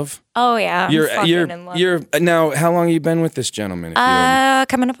in love. Oh yeah, I'm fucking in love. You're now. How long have you been with this gentleman? If you don't-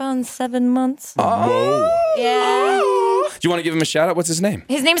 Coming up on 7 months. Oh. Yeah. Do you want to give him a shout out? What's his name?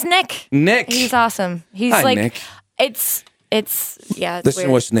 His name's Nick. Nick. He's awesome. He's Hi, like, Nick. it's yeah. It's Listen to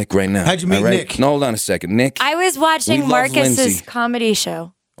weird. what's Nick right now. How'd you meet all right? Nick? No, hold on a second. Nick. I was watching We love Marcus's Lindsay. comedy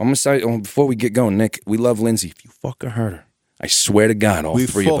show. I'm gonna say before we get going, Nick. We love Lindsay. If you fucking hurt her, I swear to God, all We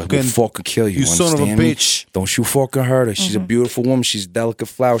three of us will fucking- fucking kill you. you son of a understand me? bitch. Don't you fucking hurt her. Mm-hmm. She's a beautiful woman. She's a delicate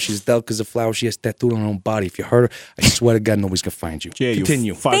flower. She's delicate as a flower. She has tattooed on her own body. If you hurt her, I swear to God, nobody's gonna find you. Yeah,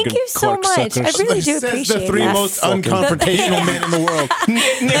 Continue. Thank you so much. I really do Says appreciate the three that. most unconfrontational men in the world.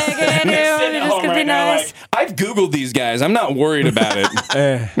 Thank you. This could be nice. I've Googled these guys. I'm not worried about it.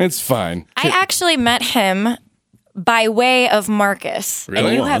 It's fine. I actually met him by way of Marcus. Really?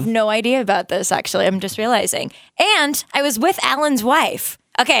 And you have no idea about this, actually. I'm just realizing. And I was with Alan's wife.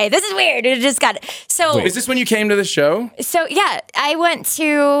 Okay, this is weird. It just got so. Is this when you came to the show? So yeah, I went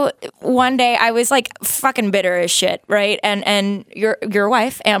to one day. I was like fucking bitter as shit, right? And your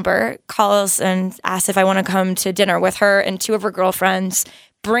wife Amber calls and asks if I want to come to dinner with her and 2 of her girlfriends.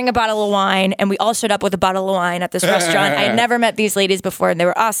 Bring a bottle of wine, and we all showed up with a bottle of wine at this restaurant. I had never met these ladies before, and they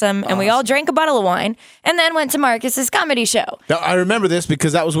were awesome. And we all drank a bottle of wine, and then went to Marcus's comedy show. Now, I remember this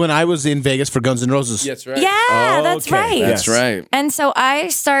because that was when I was in Vegas for Guns N' Roses. That's right. Yeah, that's Okay, right. That's right. And so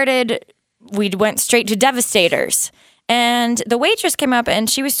we went straight to Devastators. And the waitress came up and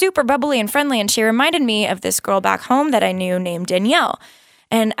she was super bubbly and friendly. And she reminded me of this girl back home that I knew named Danielle.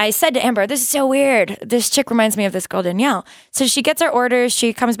 And I said to Amber, this is so weird. This chick reminds me of this girl, Danielle. So she gets her orders.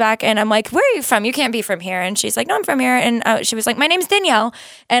 She comes back and I'm like, where are you from? You can't be from here. And she's like, no, I'm from here. And she was like, my name's Danielle.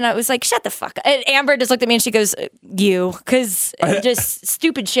 And I was like, shut the fuck up. And Amber just looked at me and she goes, you. Because just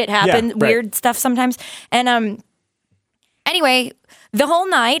stupid shit happen, Yeah, right. weird stuff sometimes. And anyway, the whole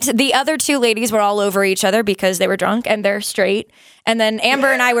night, the other 2 ladies were all over each other because they were drunk and they're straight. And then Amber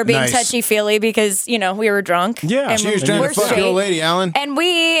and I were being Nice. touchy-feely because, we were drunk. Yeah. and She was trying we're to fuck straight. your old lady, Alan. And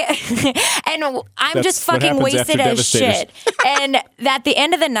I'm That's just what fucking happens wasted after as Devastators. shit. And at the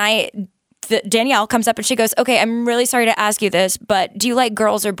end of the night, Danielle comes up and she goes, okay, I'm really sorry to ask you this, but do you like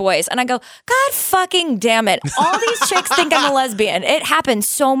girls or boys? And I go, God fucking damn it. All these chicks think I'm a lesbian. It happens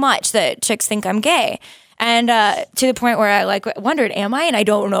so much that chicks think I'm gay. And to the point where I wondered, am I? And I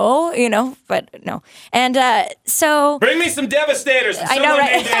don't know, but no. And so Bring me some Devastators. I know,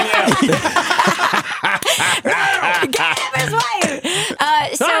 right?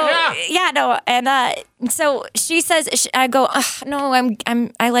 So she says, I go, no,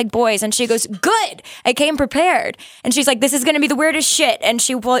 I like boys, and she goes, good, I came prepared, and she's like, this is gonna be the weirdest shit, and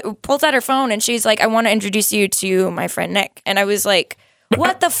she pulls out her phone, and she's like, I want to introduce you to my friend Nick, and I was like,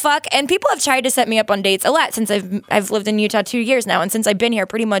 what the fuck? And people have tried to set me up on dates a lot since I've lived in Utah 2 years now, and since I've been here,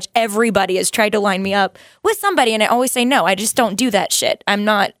 pretty much everybody has tried to line me up with somebody, and I always say no. I just don't do that shit. I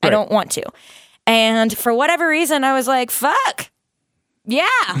don't want to. And for whatever reason, I was like, fuck. Yeah,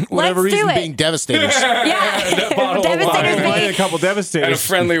 Whatever let's reason, do it. being Devastators. Yeah, bottle of Devastators, wine. baby. A couple And a Devastators.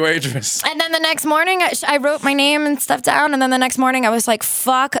 friendly waitress. And then the next morning, I wrote my name and stuff down. And then the next morning, I was like,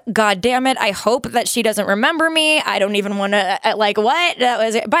 fuck, God damn it. I hope that she doesn't remember me. I don't even want to, what?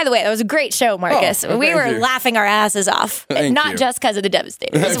 By the way, that was a great show, Marcus. Oh, we thank were you. laughing our asses off. Thank Not you. just because of the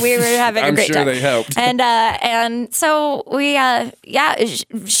Devastators. We were having a I'm great sure time. they helped. And so we,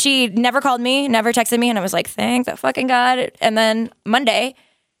 she never called me, never texted me. And I was like, thank the fucking God. And then Monday,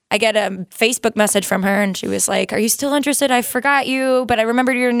 I get a Facebook message from her and she was like, are you still interested? I forgot you, but I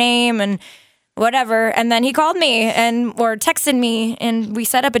remembered your name and whatever. And then he called me or texted me and we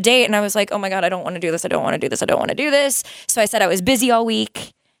set up a date and I was like, oh my God, I don't want to do this. I don't want to do this. I don't want to do this. So I said I was busy all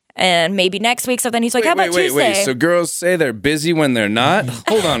week and maybe next week. So then he's like, how about Tuesday? So girls say they're busy when they're not?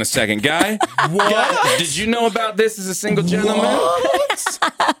 Hold on a second, guy. What? Did you know about this as a single gentleman?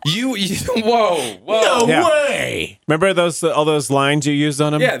 You whoa. No Yeah. way. Remember all those lines you used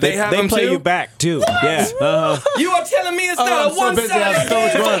on them? Yeah, they have them play too? you back too. Yeah. You are telling me it's not I'm a so busy, I have so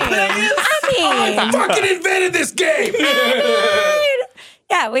much fun. I fucking invented this game.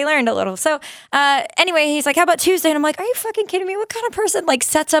 Yeah, we learned a little. So anyway, he's like, how about Tuesday? And I'm like, are you fucking kidding me? What kind of person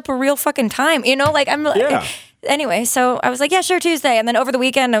sets up a real fucking time? Yeah. Anyway, so I was like, yeah, sure, Tuesday. And then over the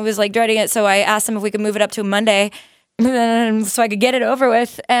weekend, I was dreading it. So I asked him if we could move it up to Monday. so I could get it over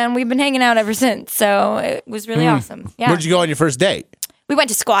with. And we've been hanging out ever since. So it was really awesome. Yeah. Where'd you go on your first date? We went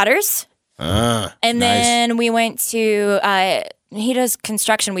to Squatters. And then we went to, he does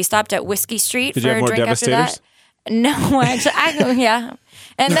construction. We stopped at Whiskey Street Did for you have a more drink after Devastators? that. No, actually, yeah.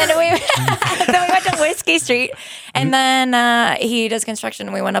 And then we, then we went to Whiskey Street, and then he does construction,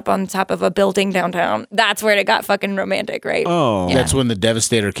 and we went up on top of a building downtown. That's where it got fucking romantic, right? Oh. That's when the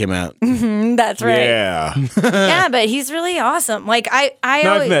Devastator came out. That's right. Yeah. Yeah, but he's really awesome. Like I No,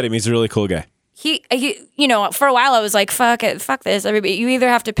 always, I've met him. He's a really cool guy. he, you know, for a while I was like, fuck it, fuck this. Everybody, you either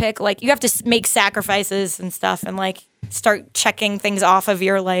have to pick, like, you have to make sacrifices and stuff, and like start checking things off of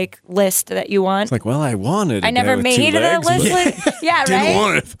your like list that you want. It's like, well, I wanted. I never made it a list. Like, yeah, Didn't right.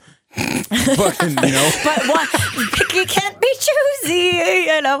 want it. Fucking, you know. But you can't be choosy,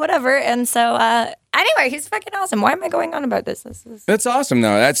 you know, whatever. And so, anyway, he's fucking awesome. Why am I going on about this? This is That's awesome,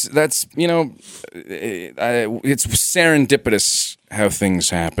 though. That's you know, it's serendipitous how things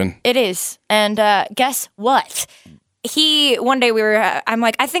happen. it is. And guess what? One day we were. I'm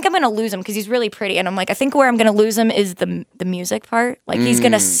like, I think I'm gonna lose him because he's really pretty, and I'm like, I think where I'm gonna lose him is the music part. Like he's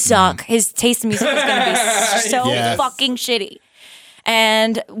gonna suck. His taste in music is gonna be so Yes. fucking shitty.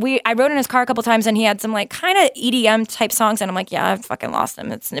 And I rode in his car a couple times, and he had some like kind of EDM type songs, and I'm like, yeah, I fucking lost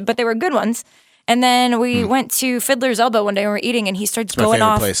him. But they were good ones. And then we went to Fiddler's Elbow one day when we were eating, and he starts My going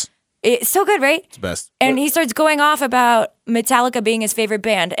favorite off. place. It's so good, right? It's the best. And he starts going off about Metallica being his favorite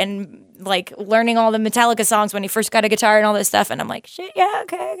band and like learning all the Metallica songs when he first got a guitar and all this stuff. And I'm like, shit, yeah,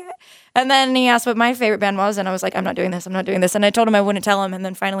 okay. And then he asked what my favorite band was, and I was like, I'm not doing this. And I told him I wouldn't tell him. And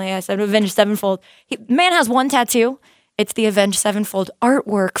then finally I said, Avenged Sevenfold. Man has one tattoo. It's the Avenged Sevenfold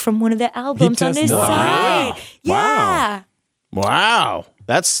artwork from one of the albums on does his not. side. Wow. Yeah. Wow.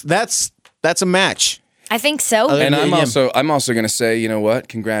 That's a match. I think so. And Yeah, I'm also going to say, you know what?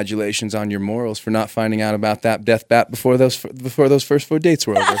 Congratulations on your morals for not finding out about that death bat before those first 4 dates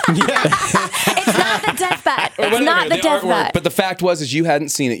were over. It's not the death bat. It's Whatever, not the death artwork. bat. But the fact was you hadn't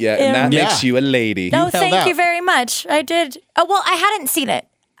seen it yet, and that Yeah. makes you a lady. No, held thank out. you very much. I did. Oh, well, I hadn't seen it.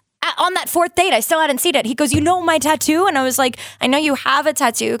 On that 4th date, I still hadn't seen it. He goes, you know my tattoo? And I was like, I know you have a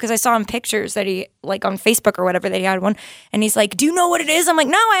tattoo because I saw in pictures that he, like on Facebook or whatever, that he had one. And he's like, do you know what it is? I'm like,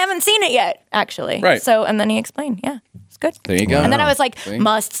 no, I haven't seen it yet, actually. Right. So, and then he explained, yeah, it's good. There you go. And then I was like, See?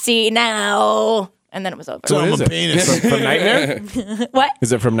 must see now. And then it was over. So I'm is a it? penis. From Nightmare? What?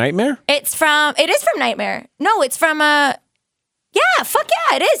 Is it from Nightmare? It is from Nightmare. No, it's from, yeah, fuck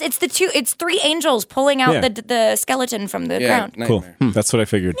yeah, it is. It's 3 angels pulling out Yeah. the skeleton from the Yeah, ground. Cool. Nightmare. That's what I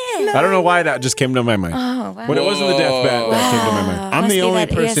figured. I don't know why that just came to my mind. Oh, wow. When it wasn't the death bat, that came to my mind. I'm Must the be only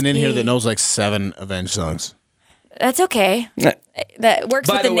that person in here ESP. that knows like 7 Avenged songs. That's okay. That works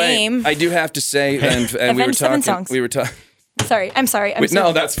By with the, the way, name. I do have to say, and we were Avenged Seven talking. songs. We were talking. Sorry. I'm sorry. I'm No,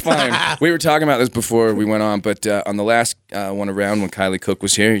 sorry. that's fine. We were talking about this before we went on, but on the last one around when Kylie Cook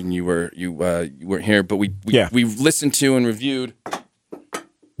was here, and you weren't here, but we listened to and reviewed.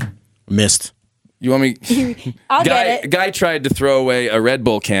 Missed. You want me? I'll get it. Guy tried to throw away a Red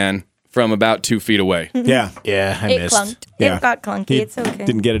Bull can from about 2 feet away. Yeah. Yeah, I It missed. clunked. Yeah. It got clunky. He It's okay.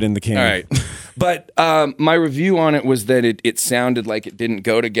 didn't get it in the can. All right. But my review on it was that it sounded like it didn't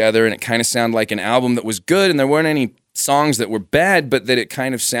go together, and it kind of sounded like an album that was good, and there weren't any songs that were bad, but that it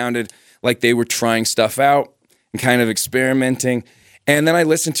kind of sounded like they were trying stuff out and kind of experimenting. And then I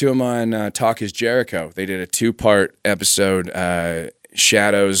listened to him on Talk is Jericho. They did a 2-part episode,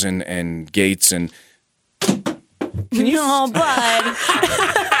 Shadows and Gates, and Oh, bud.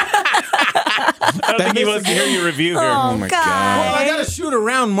 I don't think he wants to hear your review here. Oh, my God. Well, I gotta shoot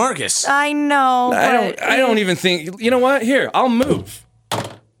around Marcus. I know. I don't even think. You know what? Here, I'll move.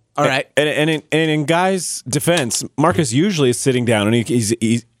 All right. And in Guy's defense, Marcus usually is sitting down, and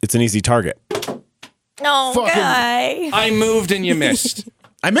it's an easy target. No, Fucking- guy. I moved and you missed.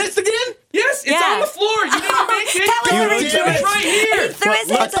 I missed again? Yes, it's Yeah. on the floor. You didn't make it. That was You ridiculous. did it right here. Threw his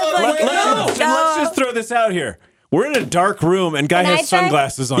hands up thought- like, let's Let's just throw this out here. We're in a dark room, and Guy Can I has try?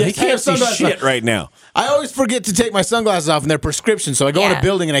 sunglasses on. Yes, he I can't have see sunglasses shit on. right now. I always forget to take my sunglasses off, and they're prescription. So I go in Yeah. a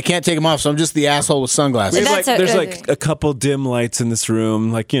building and I can't take them off. So I'm just the asshole with sunglasses. That's There's a- like a couple dim lights in this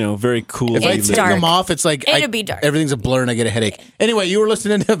room, like, very cool. If I It's take dark. them off, it's like It'll be dark. everything's a blur and I get a headache. Anyway, you were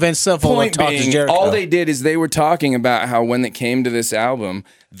listening to Avenged Sevenfold on Point Talk is being, Jericho. all they did is they were talking about how when it came to this album,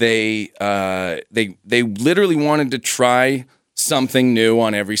 they literally wanted to try something new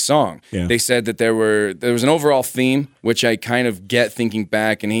on every song. Yeah. They said that there was an overall theme, which I kind of get thinking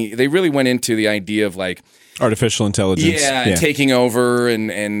back, and they really went into the idea of like Artificial intelligence. taking over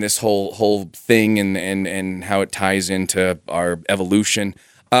and this whole thing and how it ties into our evolution.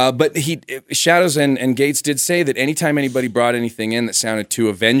 But Shadows and Gates did say that anytime anybody brought anything in that sounded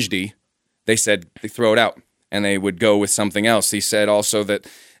too Avengedy, they said they throw it out. and they would go with something else. He said also that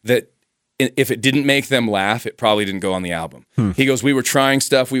if it didn't make them laugh, it probably didn't go on the album. He goes, we were trying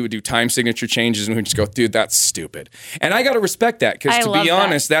stuff. We would do time signature changes, and we would just go, dude, that's stupid. And I got to respect that, because to be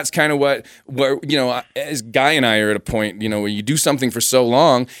honest, that's kind of where, you know, as Guy and I are at a point, you know, where you do something for so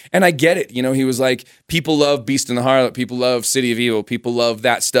long, and I get it. You know, he was like, people love Beast and the Harlot, people love City of Evil, people love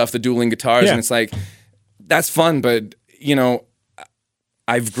that stuff, the dueling guitars, and it's like, that's fun, but, you know,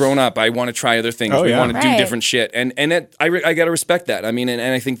 I've grown up. I want to try other things. We want to do different shit, and I got to respect that. I mean, and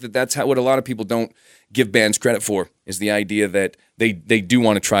I think that's what a lot of people don't give bands credit for, is the idea that they do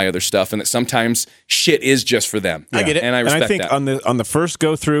want to try other stuff, and that sometimes shit is just for them. I get it, and I respect think that. on the first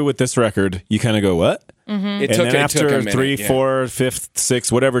go through with this record, you kind of go, what? It And took then after a minute, 3, 4, 5th,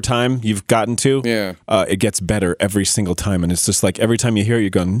 6th, whatever time you've gotten to, it gets better every single time, and it's just like every time you hear it, you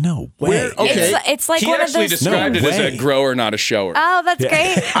go, no way. It's like He one of actually those. described it as way. a grower, not a shower. Oh, that's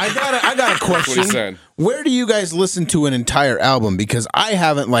great. I got a question. What he said. Where do you guys listen to an entire album? Because I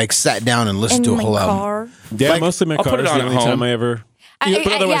haven't like sat down and listened In to a my whole album. car. Yeah, Like, mostly my I'll car put it is on the at only home. time I ever...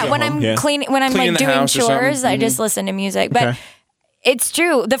 When I'm Yeah. cleaning, when I'm Cleaning like the doing house or chores, something. I just listen to music. But Okay. it's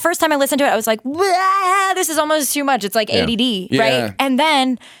true. The first time I listened to it, I was like, "Wah, this is almost too much. It's like ADD, Yeah. right?" And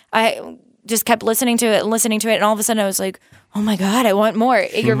then I just kept listening to it, and all of a sudden I was like, "Oh my god, I want more."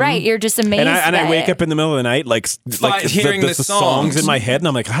 You're right. You're just amazed. And I by wake it. up in the middle of the night, like hearing the songs in my head, and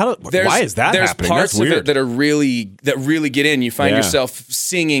I'm like, why is that there's happening? parts That's weird. of it that are really get in. You find Yeah. yourself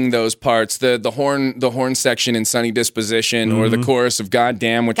singing those parts, the horn section in Sunny Disposition, or the chorus of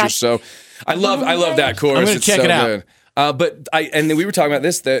Goddamn, which are so. I love that chorus. I'm gonna It's check so it out. good. But then we were talking about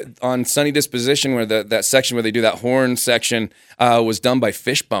this, that on Sunny Disposition, where that section where they do that horn section was done by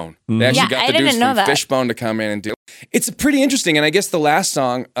Fishbone. They actually Yeah, got I the didn't dudes know from that. Fishbone to come in and do. It's pretty interesting, and I guess the last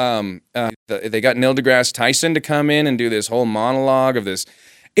song, they got Neil deGrasse Tyson to come in and do this whole monologue of this.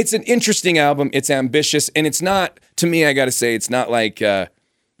 It's an interesting album. It's ambitious, and it's not, to me, I got to say, it's not like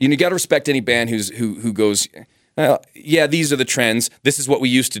you got to respect any band who goes. Yeah, these are the trends. This is what we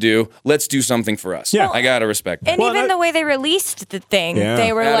used to do. Let's do something for us. Yeah. I gotta respect that. And even the way they released the thing, Yeah.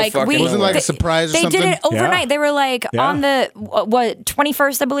 they were Out of like, fucking Wasn't it like a they- surprise or They something? did it overnight. Yeah. They were like Yeah. on the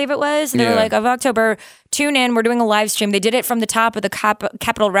 21st, I believe it was. And they were Yeah. like, of October, tune in. We're doing a live stream. They did it from the top of the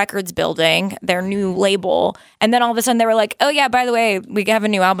Capitol Records building, their new label. And then all of a sudden they were like, oh yeah, by the way, we have a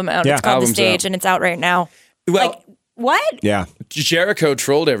new album out. Yeah. It's called The Album's Stage, out. and it's out right now. Well, Like, what? Yeah. Jericho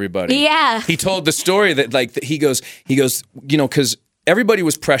trolled everybody. Yeah. He told the story that he goes, you know, because everybody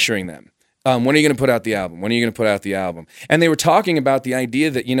was pressuring them. When are you going to put out the album? When are you going to put out the album? And they were talking about the idea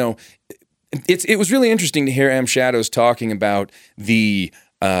that, you know, it was really interesting to hear M Shadows talking about the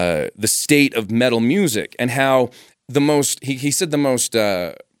state of metal music, and how he said the most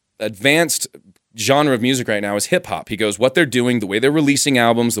advanced genre of music right now is hip hop. He goes, what they're doing, the way they're releasing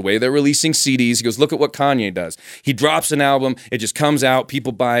albums, the way they're releasing CDs. He goes, look at what Kanye does. He drops an album, it just comes out,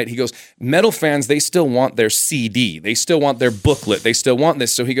 people buy it. He goes, metal fans, they still want their CD. They still want their booklet. They still want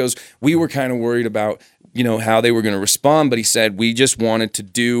this. So he goes, we were kind of worried about, you know, how they were going to respond, but he said, we just wanted to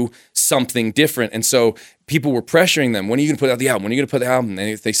do something different. And so people were pressuring them. When are you going to put out the album? When are you going to put the album?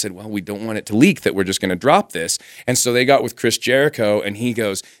 And they said, well, we don't want it to leak, that we're just going to drop this. And so they got with Chris Jericho, and he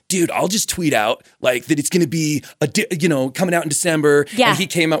goes, dude, I'll just tweet out like that it's going to be coming out in December. Yeah. And he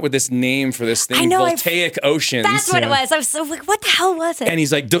came up with this name for this thing, I know, Voltaic Oceans. That's what it was. I was so like, what the hell was it? And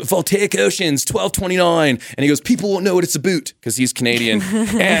he's like, Voltaic Oceans, $12.29. And he goes, people won't know what it's about, because he's Canadian.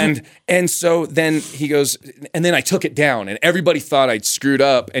 and so then he goes, and then I took it down, and everybody thought I'd screwed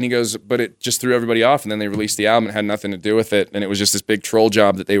up. And he goes, but it just threw everybody off. And then they released the album. It had nothing to do with it. And it was just this big troll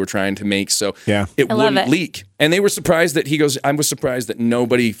job that they were trying to make. So Yeah. it I love wouldn't it. leak. And they were surprised that, he goes, I was surprised that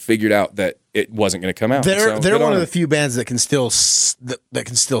nobody figured out that it wasn't going to come out. They're So, they're good one on of the them. few bands that can still that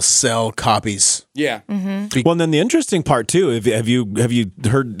can still sell copies. Yeah. Well, and then the interesting part too, have you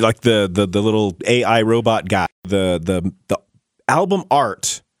heard like the little AI robot guy, the album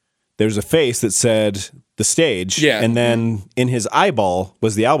art? There's a face that said The Stage, Yeah. and then in his eyeball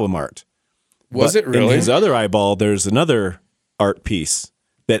was the album art. Was But it really? In his other eyeball, there's another art piece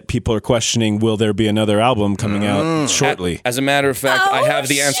that people are questioning. Will there be another album coming out shortly? As a matter of fact, I have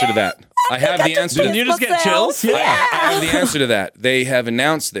the answer to that. I have the answer. Didn't you just get chills? I have the answer to that. They have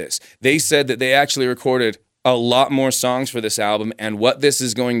announced this. They said that they actually recorded a lot more songs for this album, and what this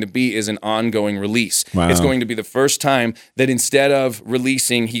is going to be is an ongoing release. Wow. It's going to be the first time that instead of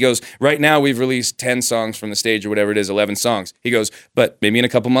releasing, he goes, right now we've released 10 songs from The Stage, or whatever it is, 11 songs. He goes, but maybe in a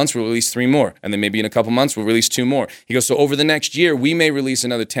couple months we'll release 3 more, and then maybe in a couple months we'll release 2 more. He goes, so over the next year we may release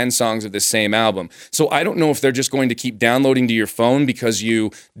another 10 songs of this same album. So I don't know if they're just going to keep downloading to your phone because you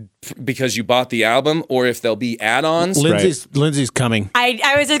bought the album, or if there'll be add-ons. Lindsay's coming.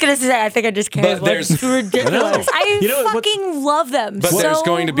 I was just gonna say, I think I just came. But there's ridiculous. I You know, fucking love them. But so there's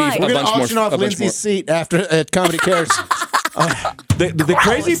going to be much. a We're gonna bunch more- auction off a bunch Lindsay's seat after at Comedy Cares. The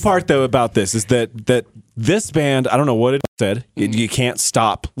crazy part though about this is that this band, I don't know what it said. You can't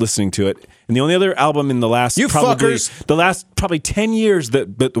stop listening to it. And the only other album in the last You probably fuckers. the last probably 10 years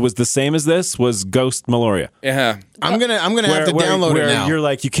that was the same as this was Ghost Meloria. Yeah. I'm gonna have to download where it now. You're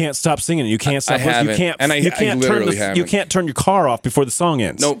like, you can't stop singing it. You can't stop I listening. You haven't. can't And I turn literally you haven't. can't turn your car off before the song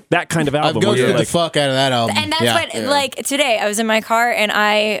ends. Nope. That kind of I've album where ghosted you're the like, fuck out of that album. And that's Yeah. what, like, today I was in my car and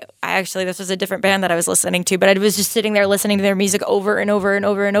I actually, this was a different band that I was listening to, but I was just sitting there listening to their music over and over and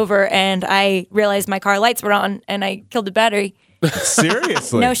over and over. And I realized my car lights were on and I killed the battery.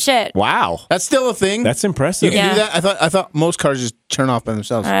 seriously? No shit. Wow. That's still a thing. That's You impressive. can Yeah. do that. I thought most cars just turn off by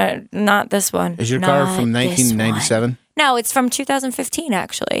themselves. Not this one. Is your car Not from this 1997? one. No, it's from 2015,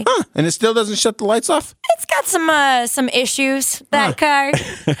 actually. And it still doesn't shut the lights off? It's got some issues, that car.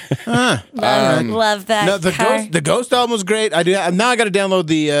 Love that No, the car. Ghost album was great. I got to download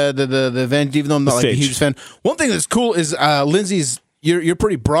the event, even though I'm not like a stage. huge fan. One thing that's cool is Lindsay's. You're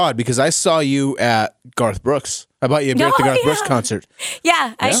pretty broad because I saw you at Garth Brooks. I bought you a beer at the Oh, Garth yeah. Brooks concert.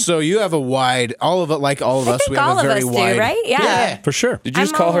 Yeah. So you have a wide, all of it, like all of us. think We have all a of very us do, wide, right? Yeah. For sure. Did you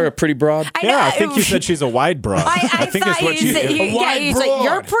just I'm call her all- a pretty broad? Yeah, I think you said she's a wide broad. I think thought is what you said, A wide he's like, broad.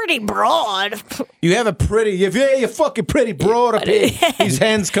 you're pretty broad. You have a pretty, you fucking pretty broad up here. These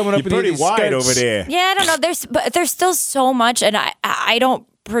hands coming up You're in pretty these wide skirts. over there. Yeah, I don't know. There's still so much, and I don't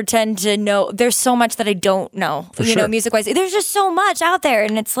pretend to know. There's so much that I don't know. You know, sure. music wise, there's just so much out there,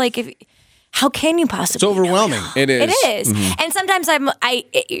 and it's like, how can you possibly? It's overwhelming. It is. It is. And sometimes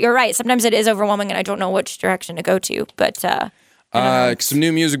you're right. Sometimes it is overwhelming, and I don't know which direction to go to. But Some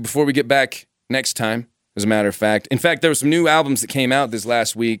new music before we get back next time, as a matter of fact. In fact, there were some new albums that came out this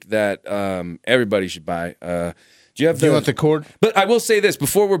last week that everybody should buy. Do you have Do you want the chord? But I will say this,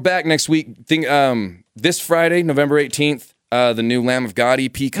 before we're back next week, this Friday, November 18th, the new Lamb of God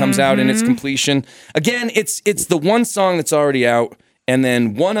EP comes out in its completion. Again, it's the one song that's already out, and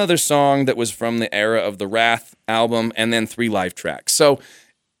then one other song that was from the era of the Wrath album, and then 3 live tracks. So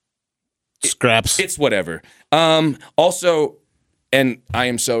Scraps. it's whatever. Also, and I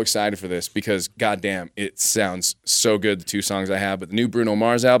am so excited for this because, goddamn, it sounds so good, the 2 songs I have. But the new Bruno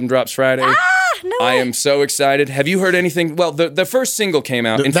Mars album drops Friday. no I way. am so excited. Have you heard anything? Well, the first single came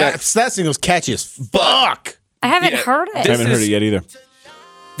out. In that fact, single's catchy as fuck. I haven't Yeah, heard it. I haven't heard it yet either.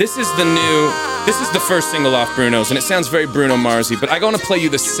 this is the first single off Bruno's, and it sounds very Bruno Marsy. But I'm going to play you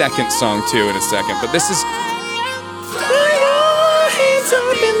the second song too in a second. But this is.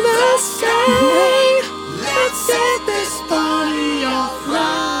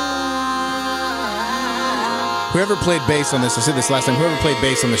 Whoever played bass on this, I said this last time, whoever played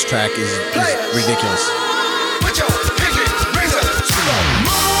bass on this track is ridiculous. Put your pinky rings up to the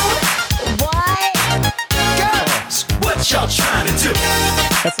moon. What? Girls, what y'all trying to do?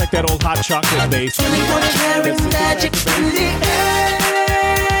 That's like that old hot chocolate bass. Magic in the air.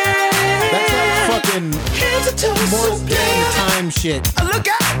 That's like fucking Hands are toes more so big. time shit. Look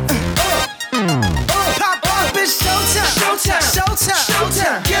out! Pop up, it's showtime. Showtime. Showtime.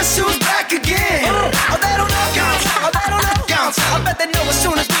 Showtime. Guess who's back again? Oh, they don't know counts. Oh, they don't know counts. I bet they know as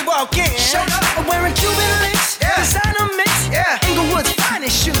soon as we walk in. Show up. I'm wearing Cuban links. Yeah. Designer mix. Yeah. Inglewood's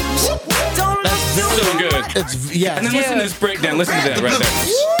finest shoes. Don't look So good. It's yeah. And then listen to this breakdown. Listen to that right there.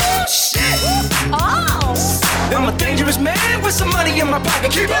 Woo, shit. Oh, I'm a dangerous man with some money in my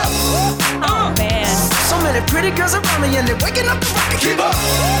pocket. Keep up. oh man. So many pretty girls around me and they're waking up the rocket. Keep up.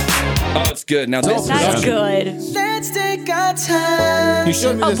 Oh, it's good. Now this That's good. Let's take our time. You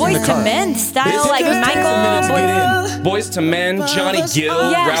showed me Oh, this in Boys the to car. Men style, like Just take some minutes to Michael. get in. Boys to Men, Johnny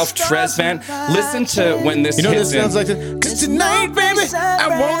Gill, Yes. Ralph Tresvant. Listen to when this You know what hits this sounds in. like? Cause tonight, baby, I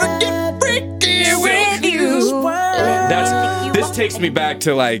wanna get freaky with you. This takes me back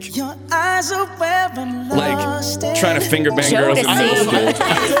to like Your eyes are where I'm lost. trying to finger bang girls in middle Jodeci.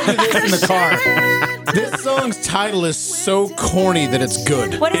 school. This in the car. This song's title is so corny that it's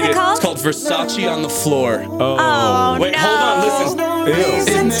good. What is it It's called? called Versace on the Floor. Oh, Wait, no. hold on, listen.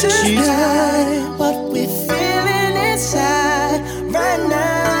 Reason Isn't to it cheesy? hide what we're feeling inside right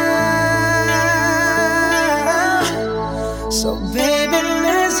now. So baby,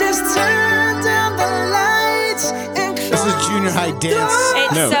 let's just turn down the lights and This is junior high dance.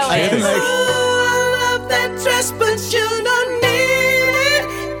 It No, so kidding. is. I love that dress, but you don't need it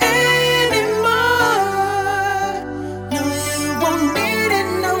anymore. No, you won't need it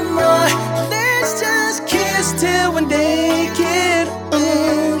no more. Let's just kiss till we're naked.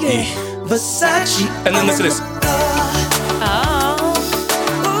 Oh, yeah. Versace. And then listen to this. Oh.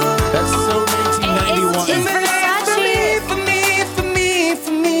 That's so Is 1991. Versace?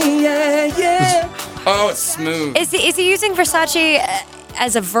 For me, yeah, yeah. Oh, it's smooth. Is he using Versace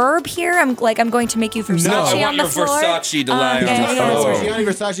as a verb here? I'm going to make you Versace No, I want on the your floor. Versace to lie Okay. on the floor. Gianni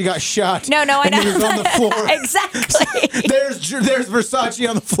Versace got shot. No, I and know. he was on the floor. Exactly. There's Versace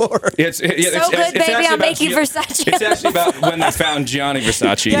on the floor. So good, baby, I'll make you Versace. It's actually about when they found Gianni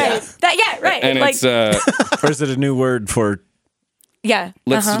Versace. Right. Right. And like, it's Or is it a new word for? yeah.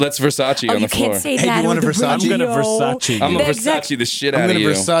 let's Versace Oh, on you the floor. can't say Hey, that. you want on a the Versace? I'm gonna radio. Versace. I'm gonna Exactly. Versace the shit I'm out of gonna you.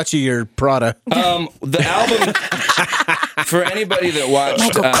 Versace your Prada. The album for anybody that watched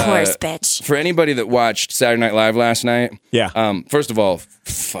Michael Kors, bitch. for anybody that watched Saturday Night Live last night. Yeah. First of all,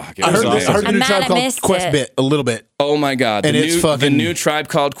 fuck. It I was heard, awesome. I heard the I'm new mad Tribe I Called missed Quest it. bit a little bit. Oh my god, And it's the fucking- new Tribe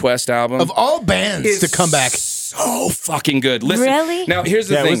Called Quest album Of all bands to come back. so fucking good. Listen, Really? now here's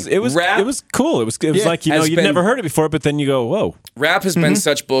the Yeah, thing. it was Rap, it was cool. It was Yeah. like Has you'd been- never heard it before, but then you go, whoa. Rap has been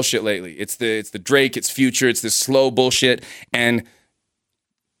such bullshit lately. It's the Drake, it's Future, it's this slow bullshit. And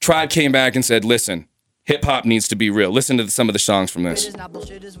Tribe came back and said, listen, hip hop needs to be real. Listen to some of the songs from this. It's not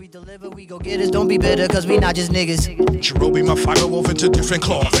bullshitters, we deliver, we go get it. Don't be bitter, cause we not just niggas. Cherubi, my fiber woven to different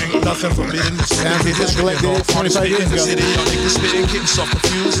cloth. Ain't nothing forbidden. The Sounds city is exactly like written they off. did 25 years In the ago. city, y'all niggas spitting, getting so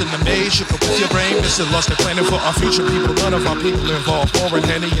confused in the maze. You could with your brain, missing lost and planning for our future people. None of our people involved. Pouring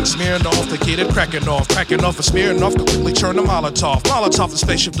Henny and smearing off to get it cracking off and smearing off. Completely turn the Molotov. Molotov the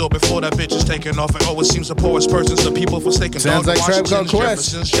spaceship door before that bitch is taking off. It always seems the poorest persons, the people forsaken. Sounds like Tribe Called Washingtons,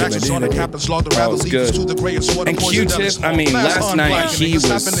 Quest. Jeffersons, Jackson's on the cap and slaughter rather it's lead us good. to the greatest water And poison Q-Tip, that is I mean, small. last Blast night, unblackening. he It's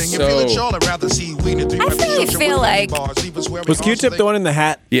was happening. You feel it, so- y'all. I'd rather see we in the three I really feel like- Was Q-Tip the one in the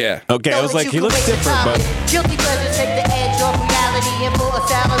hat? Yeah. Okay, I was like, he looks different, but Guilty pleasure take the edge off reality and for a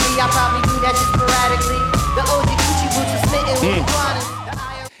salary. I probably do that just sporadically. The OG Gucci boots are smitten with iguanas.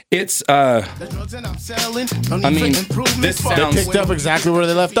 It's I mean, this They sounds picked up exactly where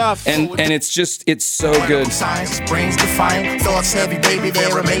they left off. and it's so good. Science, brains defiant, thoughts heavy, baby,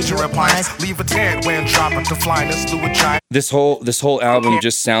 they're a major appliance. Leave a tent when dropping to flyness through a giant. This whole album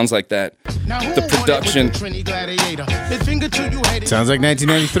just sounds like that. The production. Sounds like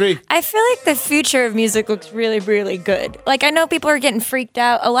 1993. I feel like the future of music looks really, really good. Like, I know people are getting freaked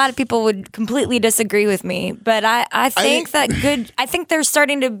out. A lot of people would completely disagree with me, but I think I think they're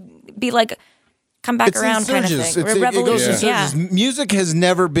starting to be like, come back around kind of insurgents. thing. It goes in Revolution, surges. Music has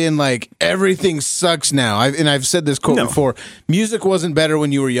never been like everything sucks now. I've said this quote No. before. Music wasn't better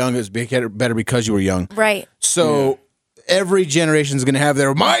when you were young. It was better because you were young. Right. So every generation is going to have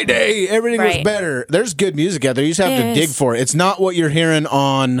their my day. Everything was Right. better. There's good music out there. You just have to It dig is. for it. It's not what you're hearing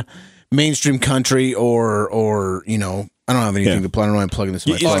on mainstream country or you know. I don't have anything Yeah. to plug. I don't know why I'm plugging this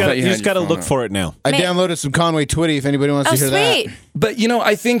in you my just phone. bet gotta, you you had just your gotta phone look out. for it now. I Man. downloaded some Conway Twitty if anybody wants Oh, to hear sweet. that. But you know,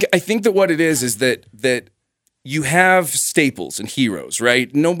 I think that what it is that you have staples and heroes,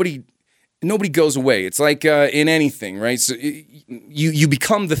 right? Nobody goes away. It's like in anything, right? So you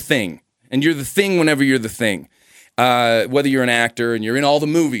become the thing, and you're the thing whenever you're the thing. Whether you're an actor and you're in all the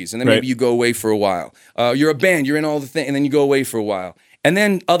movies, and then Right. maybe you go away for a while. You're a band, you're in all the thing, and then you go away for a while, and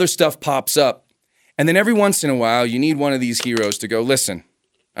then other stuff pops up, and then every once in a while you need one of these heroes to go, listen,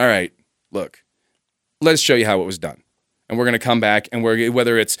 all right, look, let's show you how it was done. And we're going to come back, and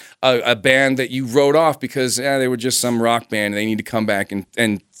whether it's a band that you wrote off because they were just some rock band and they need to come back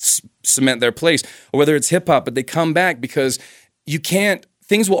and cement their place, or whether it's hip hop, but they come back because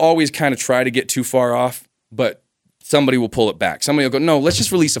things will always kind of try to get too far off, but somebody will pull it back. Somebody will go, no, let's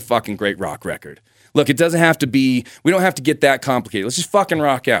just release a fucking great rock record. Look, it doesn't have to be, we don't have to get that complicated. Let's just fucking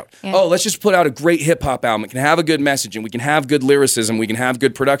rock out. Yeah. Oh, let's just put out a great hip hop album. It can have a good message and we can have good lyricism. We can have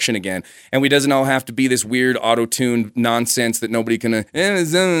good production again. And we doesn't all have to be this weird auto-tuned nonsense that nobody can,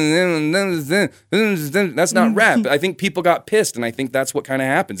 that's not rap. I think people got pissed and I think that's what kind of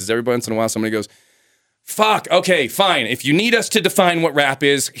happens is every once in a while somebody goes, fuck, okay, fine. If you need us to define what rap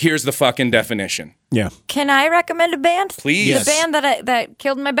is, here's the fucking definition. Yeah. Can I recommend a band? Please. Yes. The band that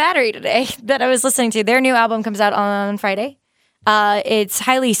killed my battery today that I was listening to. Their new album comes out on Friday. It's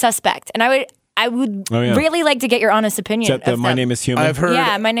Highly Suspect, and I would Oh, yeah. really like to get your honest opinion. Is that the of My them. Name is Human? I've heard.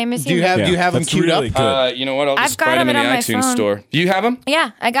 Yeah, My Name is Do you Human. have do you have them That's queued really up? good. You know what? I'll I've just got buy them in them the on my iTunes phone. store. Do you have them?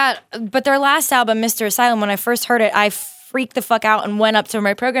 Yeah, I got. But their last album, Mr. Asylum, when I first heard it, I freaked the fuck out and went up to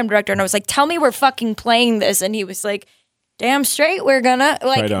my program director and I was like, "Tell me we're fucking playing this," and he was like, "Damn straight, we're gonna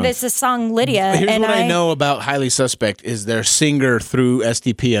like Right on. this is song Lydia." Here's and what I know about Highly Suspect is their singer threw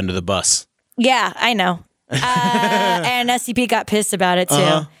STP under the bus. Yeah, I know. And SCP got pissed about it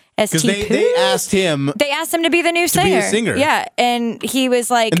too. Because STP. they asked him, They asked him to be the new be singer. a singer. Yeah, and he was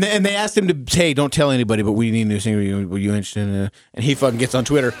like, and they asked him to, hey, don't tell anybody, but we need a new singer. Were you interested in it? And he fucking gets on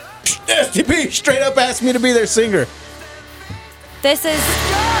Twitter. STP straight up asked me to be their singer. "This is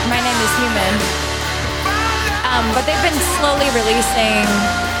My Name is Human." But they've been slowly releasing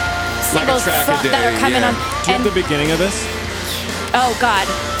singles track a day, that are coming yeah. on. Do you have And, the beginning of this? oh God,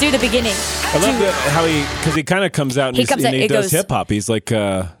 do the beginning. I love how because he kind of comes out and, He comes out, he it does goes- hip hop. He's like,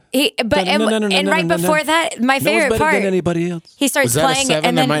 And right before that, my favorite better part, than anybody else. he starts Was that a playing 7?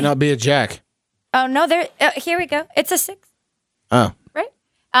 and That then might not be a jack. oh no, there. Here we go. It's a 6, Oh. right?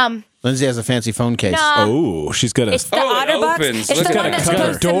 Lindsay has a fancy phone case. No. Oh, she's got a. It's the Oh, it OtterBox. opens. It's Look the at one it. that's Cut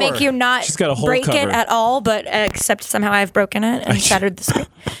supposed her to make door. you not She's got a whole break it cover. at all, but except somehow I've broken it and shattered the screen.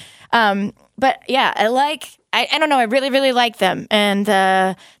 But yeah, I don't know. I really, really like them. And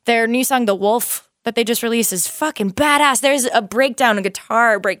their new song, The Wolf, that they just released is fucking badass. There's a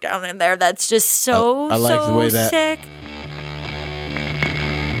guitar breakdown in there that's just so, I like the way that- sick.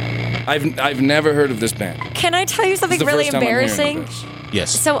 I've never heard of this band. Can I tell you something This is the really first time I'm hearing of embarrassing? this.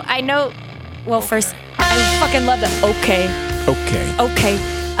 Yes. So I know, well, first, I fucking love them. Okay.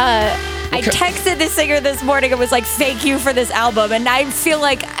 I texted the singer this morning and was like, thank you for this album. And I feel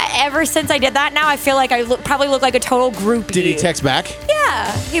like ever since I did that, now I feel like I probably look like a total groupie. Did he text back?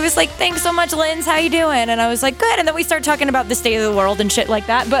 Yeah. He was like, thanks so much, Linz. How you doing? And I was like, good. And then we started talking about the state of the world and shit like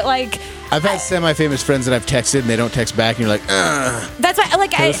that. But like, I've had semi-famous friends that I've texted and they don't text back, and you're like, ugh. that's why,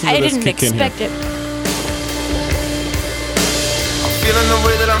 like, I listen to this didn't kick in here. expect it. I'm feeling the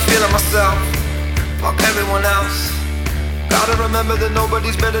way that I'm feeling myself. Fuck everyone else. Gotta remember that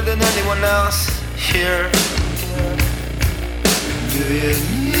nobody's better than anyone else here. Do you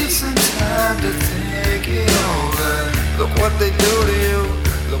need some time to think it over? Look what they do to you.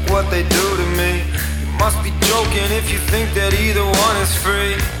 Look what they do to me. You must be joking if you think that either one is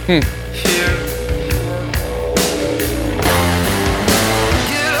free. Here.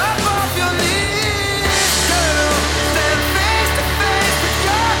 Get up off your knees, girl. Stand face to face with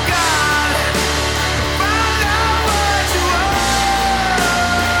your God. Find out what you are.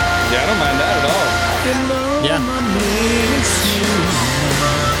 Yeah, I don't mind that at all. Yeah.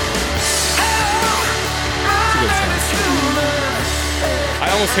 I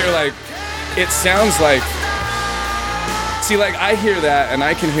almost hear like, it sounds like, see, like I hear that and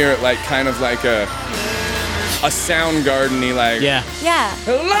I can hear it like kind of like a Soundgarden-y, like, Yeah. Yeah.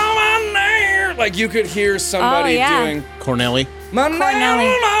 hello, my name. Like you could hear somebody Oh, yeah. doing, Corneli. my Corneli.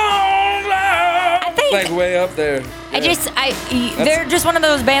 name, I think like way up there. They're just one of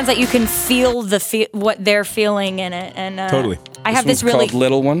those bands that you can feel what they're feeling in it. And Totally. I have This this one's really called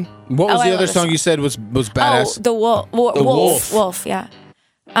Little One. What was Oh, I the love other this song song. you said was badass? the wolf. Wolf, yeah.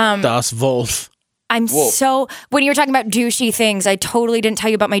 Das Wolf. I'm Wolf. so when you were talking about douchey things, I totally didn't tell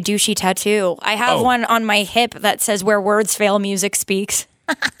you about my douchey tattoo. I have one on my hip that says "Where words fail, music speaks."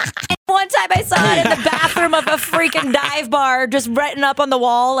 One time I saw it in the bathroom of a freaking dive bar, just written up on the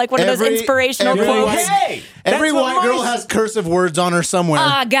wall, like one of those inspirational every quotes. white- Every white girl has cursive words on her somewhere.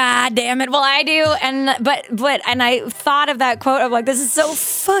 Oh God damn it! Well, I do, and I thought of that quote. I'm like, this is so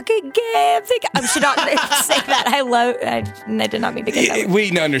fucking gay. I should not say that. I did not mean to get that.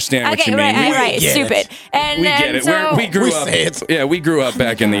 We understand what Okay, you mean. right, get stupid. it. And We get it. So, We grew We up. say it. Yeah, we grew up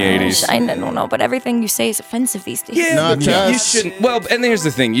back in the 80s. I don't know, but everything you say is offensive these days. Yeah, Not but to you us. shouldn't. Well, and here's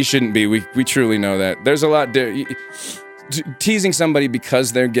the thing: you shouldn't be. We truly know that. There's a lot. Teasing somebody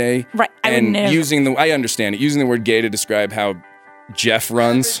because they're gay, Right, I would and never. using the. I understand it. Using the word gay to describe how Jeff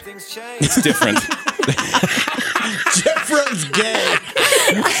runs. It's different. Jeff runs gay.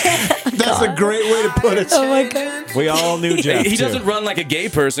 That's a great way to put it. Oh my God. We all knew Jeff. He too. doesn't run like a gay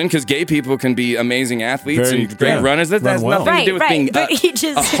person because gay people can be amazing athletes Very- and great yeah, runners. That run has well. nothing to do with Right, being but he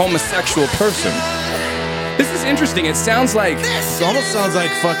just- a homosexual person. This is interesting. It sounds like It almost sounds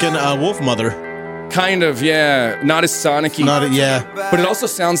like fucking Wolf Mother. kind of, yeah, not as Sonic-y. Yeah. But it also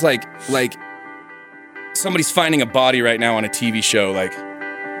sounds like somebody's finding a body right now on a TV show, like,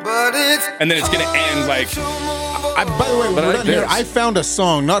 But it's and then it's gonna end like. By the way, when But I we're like done here, this. I found a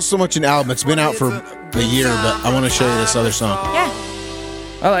song, not so much an album. It's been out for a year, but I want to show you this other song. Yeah.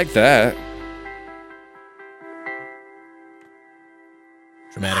 I like that.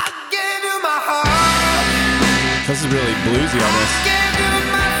 Dramatic. gave you my heart. This is really bluesy on this. Gave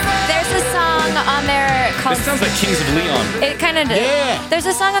you my There's a song on there called. This sounds like Kings of Leon. It kind of Yeah. There's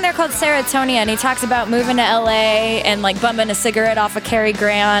a song on there called Serotonia, and he talks about moving to LA and like bumming a cigarette off of Cary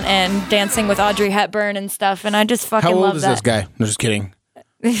Grant and dancing with Audrey Hepburn and stuff. And I just fucking How love old is that. this guy? No, just kidding.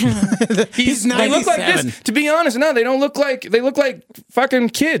 They look like 97. this. To be honest, no, they don't look like. They look like fucking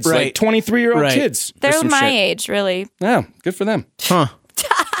kids, like Right. 23-year-old Right. kids. They're or some my shit. age, really. Yeah, good for them. Huh.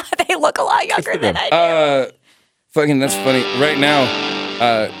 They look a lot younger than I do. Fucking, that's funny. Right now,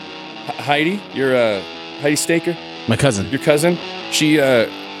 Heidi, Heidi Staker, My cousin. your cousin, she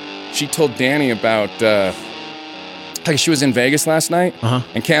told Danny about Like she was in Vegas last night,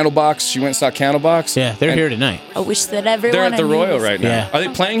 and Candlebox. She went and saw Candlebox. Yeah, they're and here tonight. I wish that everyone. They're at the I knew Royal was- right now. Yeah. Are they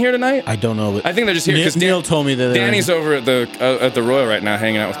playing here tonight? I don't know. But I think they're just here because Neil told me that they were- Danny's over at the Royal right now,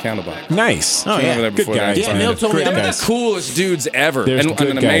 hanging out with Candlebox. Nice. Oh, She went yeah. over there Good before guys. that. Yeah, Neil told me They're that. the coolest dudes ever, They're and good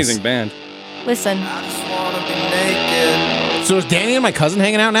an guys. amazing band. Listen, So is Danny and my cousin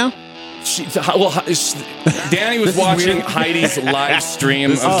hanging out now? Danny was watching Heidi's live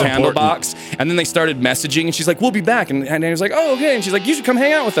stream of Candlebox, and then they started messaging, and she's like, "We'll be back," and Danny was like, "Oh, okay," and she's like, "You should come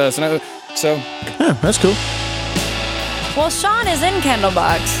hang out with us," and so Yeah, that's cool. well, Sean is in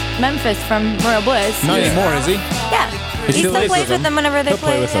Candlebox, Memphis from Royal Bliss. Not anymore, is he? Yeah, He he still still plays plays with with them whenever they He'll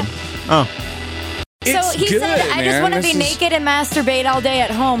play with yeah. them. Oh, So It's he good, said, "I just man. want to be This is- naked and masturbate all day at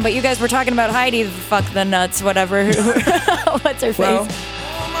home." But you guys were talking about Heidi, fuck the nuts, whatever. What's her face? Well,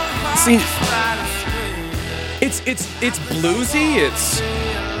 see, it's bluesy.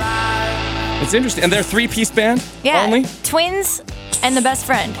 It's interesting, and they're a 3-piece band. Yeah, only. twins and the best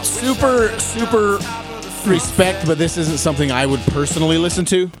friend. super respect, but this isn't something I would personally listen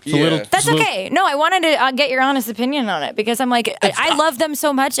to. It's a Yeah. little, That's it's a little- okay. No, I wanted to get your honest opinion on it because I'm like, I love them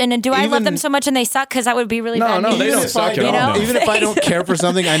so much, and do I love them so much and they suck? Because that would be really No, bad. no, they news. don't suck at You all, know? no. Even if I don't care for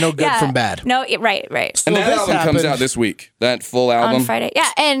something, I know good Yeah. from bad. No, right. And So that this album comes happened- out this week. That full album On Friday. Yeah,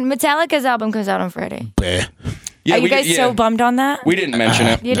 and Metallica's album comes out on Friday. Bleh. Yeah, Are you we guys did- so yeah. bummed on that? We didn't mention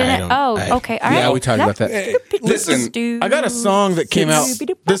it. You didn't? Okay. All right. Yeah, we talked about that. Listen, I got a song that came out.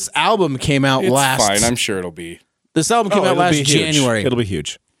 This album came out it's last. fine. I'm sure it'll be. This album came out it'll last be huge. January. It'll be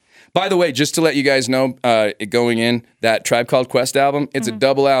huge. By the way, just to let you guys know, going in, that Tribe Called Quest album, it's a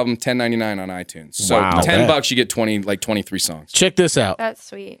double album, $10.99 on iTunes. So Wow. $10 you get 23 songs. Check this out. That's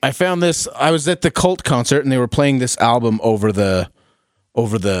sweet. I found this. I was at the Cult concert and they were playing this album over the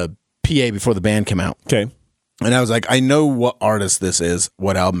PA before the band came out. Okay. And I was like, I know what artist this is.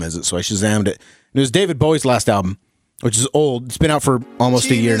 What album is it? So I Shazammed it. And it was David Bowie's last album, which is old. It's been out for almost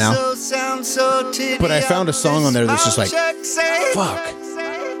a year now. But I found a song on there that's just like, fuck.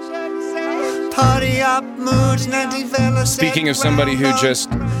 Speaking of somebody who just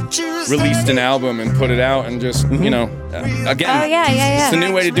released an album and put it out and just, again, Oh, yeah. it's a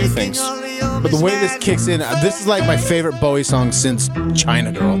new way to do things. But the way this kicks in, this is like my favorite Bowie song since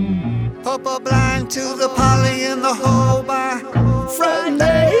China Girl. Purple blind to the poly in the hole by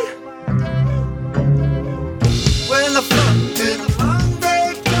Friday. When the fuck did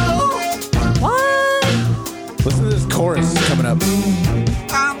Monday go? What? Listen to this chorus coming up.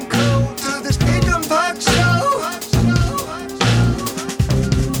 I'm cold to this pig and puck show.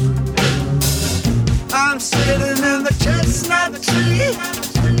 I'm sitting in the chestnut tree.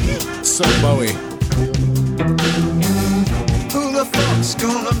 So Bowie. Who the fuck's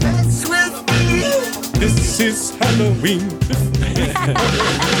gonna mess with me? This is Halloween.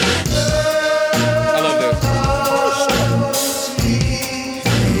 I love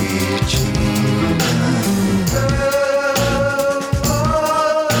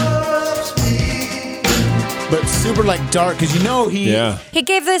But super like dark, because you know he He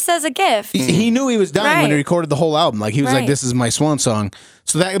gave this as a gift. he knew he was done when he Right. recorded the whole album. Like he was like, Right. "This is my swan song,"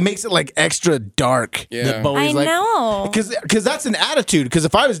 so that makes it like extra dark. Yeah. That Bowie's I like, know. because that's an attitude. Because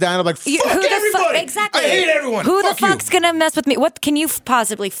if I was down, I'm like, "Fuck Who the everybody, exactly. I hate everyone. Who Fuck the fuck's gonna mess with me? What can you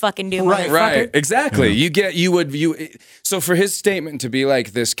possibly fucking do? Right, motherfucker? Right, exactly. So for his statement to be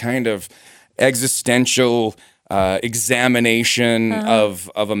like this kind of existential examination of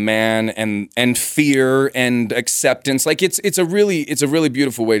a man and fear and acceptance, like it's a really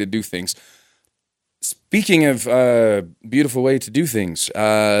beautiful way to do things. Speaking of beautiful way to do things,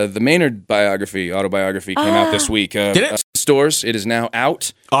 the Maynard autobiography came out this week. Did it? Stores. It is now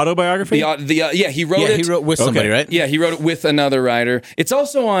out. Autobiography? He wrote Yeah, it. he wrote with somebody, right? Yeah, he wrote it with another writer. It's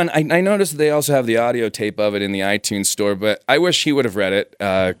also on. I noticed they also have the audio tape of it in the iTunes store, but I wish he would have read it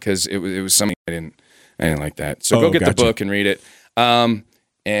because it was something I didn't like that. So go get the gotcha. book and read it.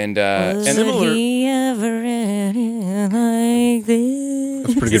 And Similar. He ever anything like this?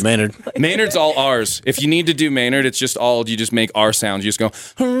 That's pretty good, Maynard. Maynard's all R's. If you need to do Maynard, it's just all you just make R sounds. You just go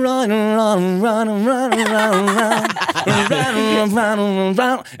run, run, run, run, run, run, run, run,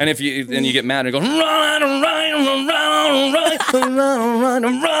 run. And if you get mad and go run, run, run, run,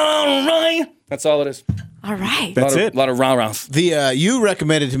 run, run, run. That's all it is. All right. That's it. A lot of rah-rahs. The you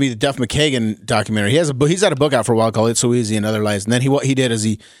recommended to me the Duff McKagan documentary. He's had a book out for a while called "It's So Easy and Other Lies." And then what he did is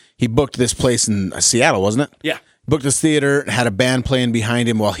he booked this place in Seattle, wasn't it? Yeah. Booked this theater, had a band playing behind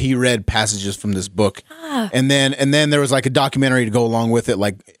him while he read passages from this book. And then there was like a documentary to go along with it.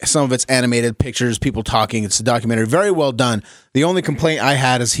 Like some of it's animated pictures, people talking. It's a documentary, very well done. The only complaint I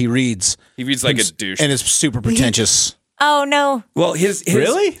had is he reads He reads like a douche. and is super pretentious. Oh no. Well, his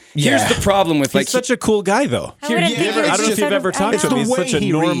Really? Here's the problem with He's such a cool guy, though. I wouldn't yeah, think I he don't was I don't know if just you've sort ever of- talked to him. the He's way such a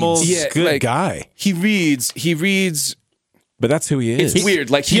he normal, reads. Yeah, good like, guy. He reads. But that's who he is. It's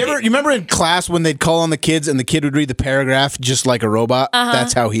weird. Like You remember in class when they'd call on the kids and the kid would read the paragraph just like a robot?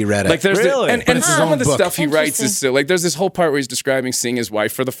 That's how he read it. Like there's Really? and But it's his some own of the book. stuff he writes is so like there's this whole part where he's describing seeing his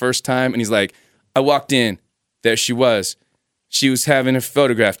wife for the first time, and he's like, I walked in, there she was having her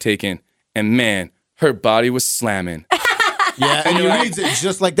photograph taken, and man, her body was slamming. yeah, and he you're reads it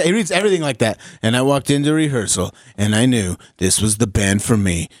just like that. He reads everything like that. And I walked into rehearsal and I knew this was the band for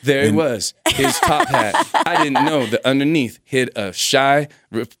me. There he was, his top hat. I didn't know that underneath hid a shy,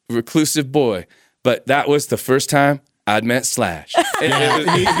 reclusive boy, but that was the first time I'd met Slash.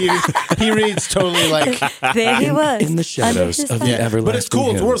 He reads totally like There he was. in the shadows Under of the his everlasting but it's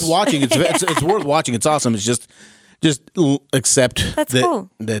cool. It's worth hills. watching. It's worth watching. It's awesome. It's just accept That's that, cool.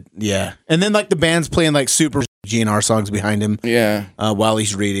 that yeah. And then like the band's playing like super GNR songs behind him Yeah. while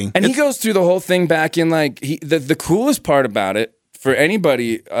he's reading. And he goes through the whole thing back in like the coolest part about it for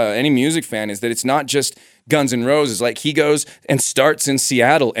anybody, any music fan, is that it's not just Guns N' Roses. Like he goes and starts in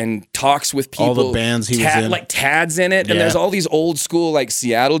Seattle and talks with people. All the bands he was in. Like Tad's in it, Yeah. and there's all these old school like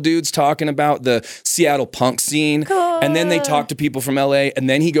Seattle dudes talking about the Seattle punk scene. And then they talk to people from LA, and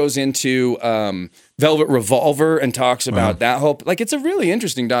then he goes into Velvet Revolver and talks about that whole. Like it's a really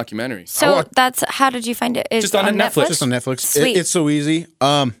interesting documentary. So that's how did you find it? Is Just on Netflix. Just on Netflix. Sweet. It's so easy.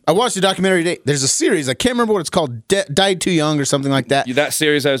 I watched the documentary today. There's a series. I can't remember what it's called. Died Too Young or something like that. That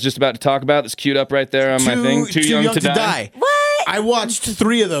series I was just about to talk about that's queued up right there on my thing. Too young to die. What? I watched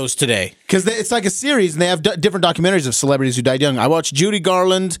 3 of those today because it's like a series and they have different documentaries of celebrities who died young. I watched Judy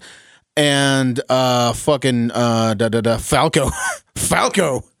Garland and Falco.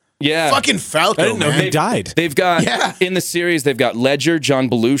 Falco. Yeah. Fucking Falco. I didn't know man. he died. They've got Yeah. in the series. They've got Ledger, John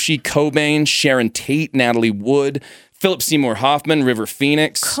Belushi, Cobain, Sharon Tate, Natalie Wood, Philip Seymour Hoffman, River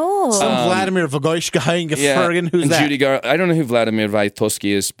Phoenix. Cool. Vladimir Vygotsky. Who's and that? Judy I don't know who Vladimir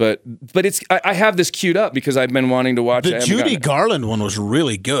Vygotsky is, but it's. I have this queued up because I've been wanting to watch. The it. Judy Garland one was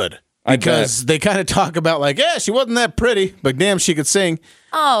really good I because they kind of talk about like, yeah, she wasn't that pretty, but damn, she could sing.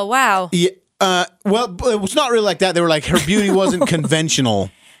 Oh wow. Yeah. Well, it was not really like that. They were like her beauty wasn't conventional.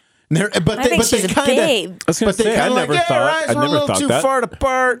 But I think she's a kinda, babe. I was gonna But they say, I kind of never like, thought- yeah, her eyes I were a never little thought too that. far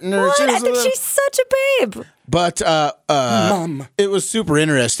apart. And her, What? she was I a think little- she's such a babe. But it was super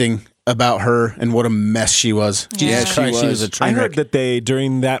interesting about her and what a mess she was. Jesus she Christ, she was. was a I train heard wreck. that they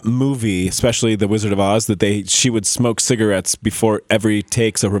during that movie, especially The Wizard of Oz, that she would smoke cigarettes before every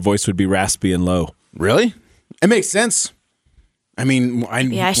take, so her voice would be raspy and low. Really? It makes sense. I mean,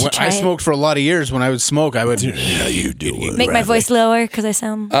 I should try I it. smoked for a lot of years. When I would smoke, I would. How you doing? Make my voice lower because I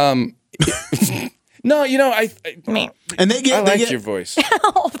sound. No, you know I And they get. like they get your voice.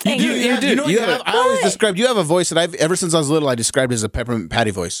 Oh, thank you. You do. You know what You you have have? I always described. You have a voice that I've ever since I was little. I described as a peppermint patty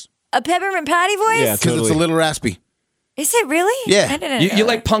voice A peppermint patty voice? Yeah, because it's a little raspy. Is it really? Yeah. I didn't know You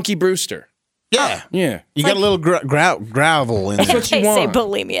like Punky Brewster. Yeah, Yeah. you got a little gravel in there. what you They say want.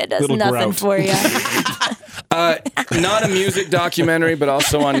 bulimia does Little nothing grout. for you. Not a music documentary, but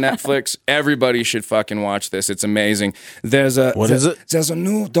also on Netflix. Everybody should fucking watch this. It's amazing. There's a What is it? There's a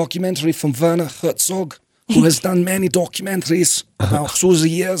new documentary from Werner Herzog, who has done many documentaries about through the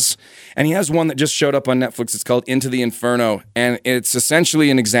years. And he has one that just showed up on Netflix. It's called Into the Inferno. And it's essentially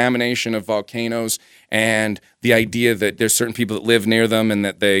an examination of volcanoes and the idea that there's certain people that live near them and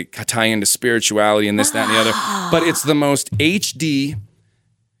that they tie into spirituality and this, that, and the other. But it's the most HD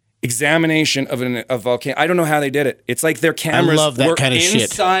examination of a volcano. I don't know how they did it. It's like their cameras love that were kind of shit.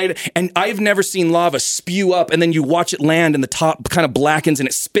 inside, and I've never seen lava spew up, and then you watch it land, and the top kind of blackens, and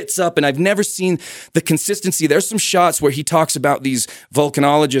it spits up, and I've never seen the consistency. There's some shots where he talks about these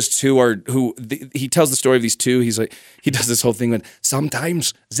volcanologists he tells the story of these two. He's like, he does this whole thing with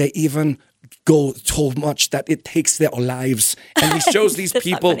Sometimes they even go so much that it takes their lives. and he shows these That's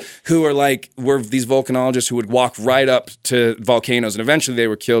not people funny. who were these volcanologists who would walk right up to volcanoes, and eventually they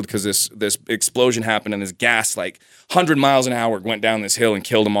were killed because this explosion happened and this gas, like 100 miles an hour, went down this hill and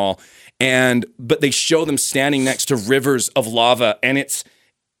killed them all. But they show them standing next to rivers of lava, and it's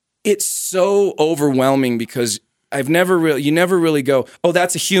so overwhelming because you never really go, oh,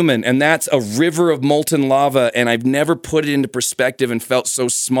 that's a human and that's a river of molten lava, and I've never put it into perspective and felt so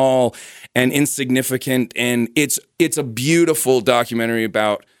small and insignificant. And it's a beautiful documentary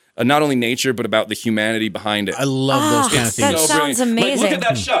about not only nature but about the humanity behind it. I love those kind of that things. sounds brilliant. Like, amazing. look at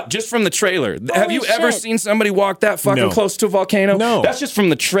that shot just from the trailer. Have you ever shit. seen somebody walk that fucking No. close to a volcano? No. That's just from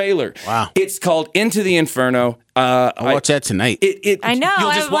the trailer. Wow. It's called Into the Inferno. I'll watch that tonight. I know.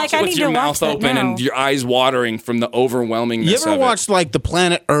 You'll just I'm watch like, it I with need your to mouth watch that open now. and your eyes watering from the overwhelmingness You ever of watched like the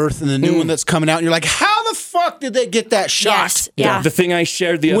Planet Earth and the new one that's coming out, and you're like, how the fuck did they get that shot? Yes. Yeah. The thing I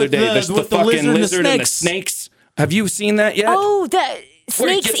shared the other With day, the- the with the fucking lizard and the lizard and the snakes. snakes. Have you seen that yet? Oh, the Where he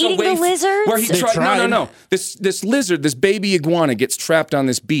snakes gets eating away the lizards? Where he They tried. No. This lizard, this baby iguana, gets trapped on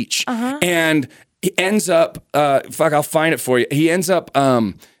this beach, and he ends up. I'll find it for you. He ends up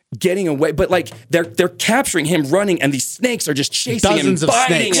getting away, but like they're capturing him running, and these snakes are just chasing Dozens him, of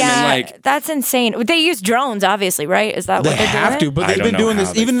biting snakes. him, yeah, and like. that's insane. They use drones, obviously, right? Is that They what they're have doing? to, but I they've don't been know doing how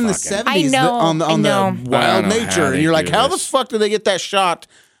this they even in the fucking- 70s I know, on the I know. wild I don't know nature. how And they you're like, do how the this. fuck did they get that shot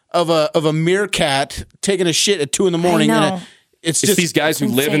of a meerkat taking a shit at 2 a.m? And know. it's It's just these guys who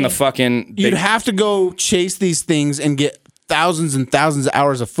live in the insane. fucking. you'd have to go chase these things and get thousands and thousands of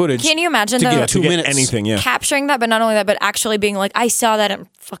hours of footage. Can you imagine to though? get 2 to get minutes? anything, yeah. Capturing that, but not only that, but actually being like, I saw that in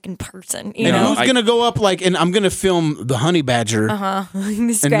fucking person. You And know, who's gonna go up like, and I'm gonna film the honey badger and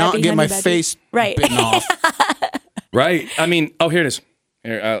and not get my face right. bitten off. Right. I mean, oh, here it is.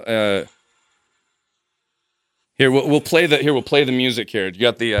 Here, here we'll play the music here. You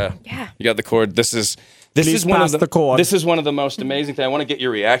got the You got the chord. This is Please one pass of the chord. This is one of the most amazing things. I want to get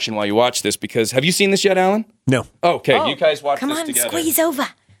your reaction while you watch this because have you seen this yet, Alan? No. Okay, you guys watch Come this on, together. squeeze over.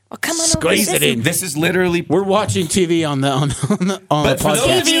 Oh, come on Squeeze over. it in. This is literally. We're watching TV on the But for those,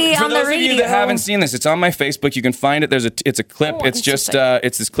 podcast. of you, TV for on the those of you radio. that haven't seen this, it's on my Facebook. You can find it. It's a clip. Oh, it's I'm so just excited.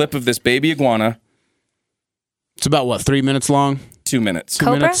 it's this clip of this baby iguana. It's about what, 3 minutes long? 2 minutes. 2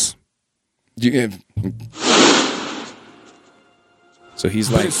 Cobra? minutes. So he's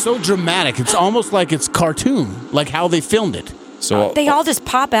But like, it's so dramatic. It's almost like it's cartoon, like how they filmed it. so They all just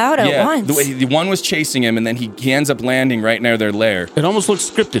pop out at yeah. once. The one was chasing him, and then he ends up landing right near their lair. It almost looks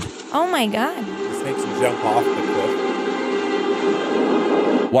scripted. Oh my god. Snakes jump off the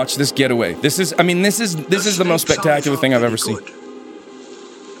cliff. Watch this getaway. This is the most spectacular thing I've ever seen.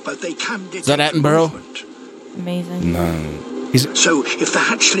 But they can detect Is that Attenborough? movement. Amazing. So if the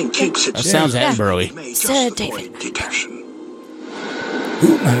hatchling keeps its That sounds Yeah. Attenborough-y. it may Sir just David avoid detection.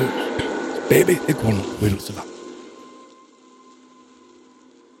 Baby iguana will survive.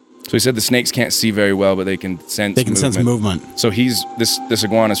 So he said the snakes can't see very well, but they can sense. They can sense movement. So this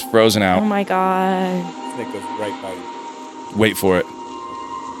iguana's frozen Oh out. my god. Snake goes right by you. Wait for it.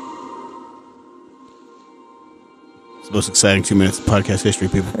 It's the most exciting 2 minutes of podcast history,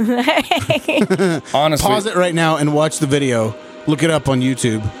 people. Honestly, Pause it right now and watch the video. Look it up on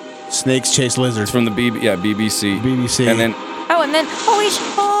YouTube. Snakes chase lizards. it's from the BBC. BBC. And then Oh, and then holy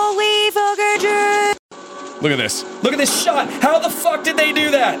fucking shit. look at this. Look at this shot. How the fuck did they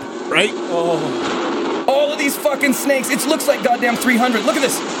do that? Right? All of these fucking snakes. It looks like goddamn 300. Look at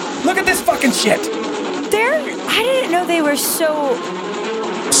this. Look at this fucking shit. I didn't know they were so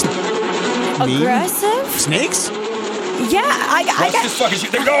Mean? aggressive. Snakes? Yeah, I Watch got this fucking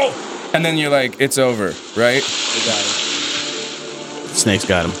shit. There we go. And then you're like, it's over, right? Snakes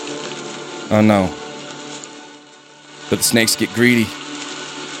got him. Oh no. But the snakes get greedy.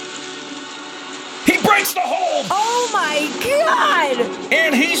 He breaks the hold! Oh my god!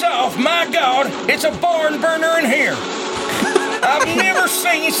 And he's off. My God, it's a barn burner in here. I've never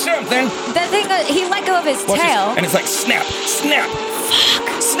seen something. That thing that he let go of his Watch this. tail. And it's like snap, snap,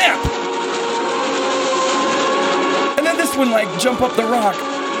 snap. And then this one like jump up the rock.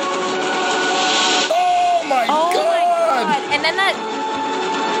 Oh my Oh God. my god! And then that.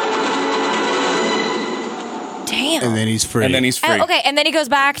 Damn. And then he's free. And then he's free. Okay, and then he goes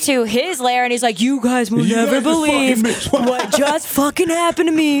back to his lair and he's like, "You guys will never believe what just fucking happened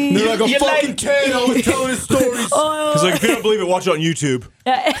to me." They're like a You fucking like- kid always telling his stories. He's like, if you don't believe it, watch it on YouTube.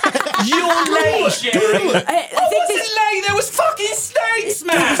 You lay, Jerry. I think this lay. There was fucking snakes,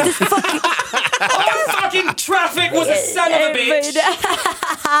 man. this fucking. Fucking traffic was a son of a bitch.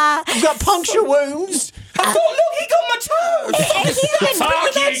 He's got puncture wounds. I thought, look, he got my toes.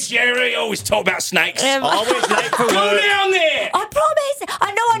 Fuck you, Jerry. Always talk about snakes. Always late for Go work. down there. I promise.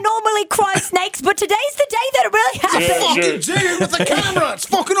 I know I normally cry snakes, but today's the day that it really happened. Fucking dude with the camera. It's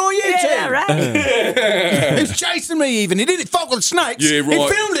fucking on YouTube. Yeah, right. He's chasing chasing me even. He didn't fuck with snakes. Yeah, right. He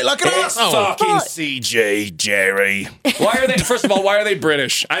filmed it like an asshole. Fucking CJ, Jerry. Why are they? First of all, why are they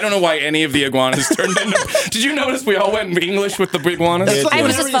British? I don't know why any of the iguanas turned into. Did you notice we all went English with the iguanas? It's like I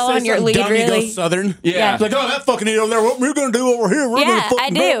was whenever just you say following your something lead, dumb, you go really. Southern. Yeah. It's like, oh, that fucking idiot over there. What we're going to do over here? We're Yeah, gonna I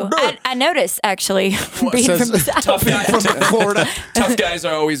fucking do. I notice, actually, being says- from the South. Tough guys, Florida. tough guys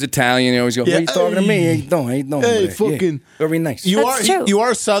are always Italian. You always go. Yeah. What are you talking to me? How you doing? How you doing? Hey, over there? fucking- Yeah, very nice. You That's are true. you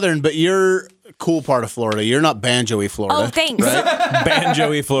are Southern, but you're cool part of Florida. You're not banjo-y Florida. Oh, thanks.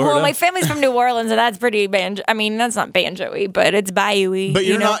 Banjo-y Florida. Well, my family's from New Orleans, and that's pretty banjo. I mean, that's not banjo-y, but it's bayou-y. But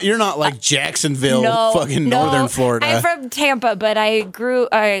you know? you're not like Jacksonville, No, fucking no. northern Florida. I'm from Tampa, but I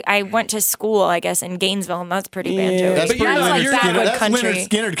went to school, I guess, in Gainesville, and that's pretty banjo-y. that's But you're pretty not- Leonard you're Skinner. backward That's country. Leonard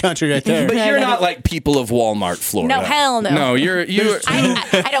Skinner country right there. But you're not like people of Walmart, Florida. No, hell no. No, you're.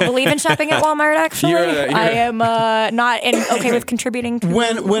 I don't believe in shopping at Walmart. Actually, You're- I am not okay with contributing. To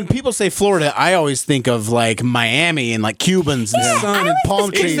when people say Florida, I always think of like Miami and like Cubans and sun and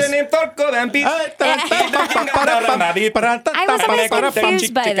palm trees. I was always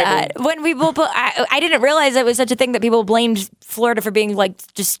confused by that. When people I didn't realize it was such a thing that people blamed Florida for being like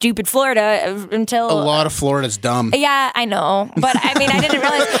just stupid Florida until A lot of Florida's dumb. Yeah, I know, but I mean, I didn't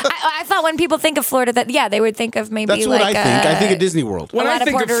realize. I thought when people think of Florida, that they would think of maybe That's what like I think. I think of Disney World. When a I lot of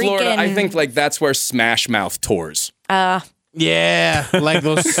think of Puerto Florida, I Rican- think like that's where Smash Mouth tours. Yeah, like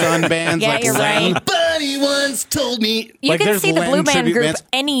those sun bands. Yeah, like you're Len. right. Buddy once told me. You Like, can there's see the Len Blue Man tribute Group bands.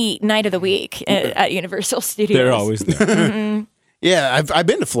 any night of the week at Universal Studios. They're always there. Yeah, I've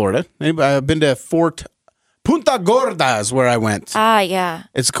been to Florida. I've been to Punta Gorda is where I went. Yeah.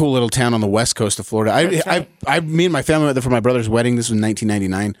 It's a cool little town on the west coast of Florida. Me and my family went there for my brother's wedding. This was in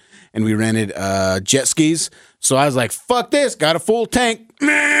 1999, and we rented jet skis. So I was like, "Fuck this!" Got a full tank,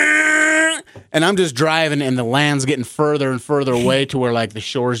 and I'm just driving, and the land's getting further and further away to where like the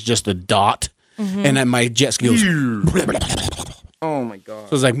shore's just a dot, and then my jet ski goes. Oh my god.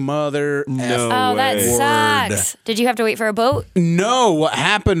 So it's like mother. No Oh, that way. sucks. Did you have to wait for a boat? No, what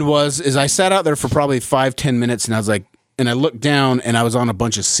happened was I sat out there for probably 5-10 minutes, and I was like, and I looked down, and I was on a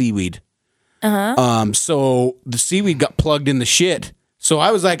bunch of seaweed. So the seaweed got plugged in the shit. So I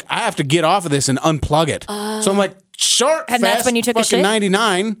was like, I have to get off of this and unplug it. So I'm like, shark And fest, that's when you took a fucking shit?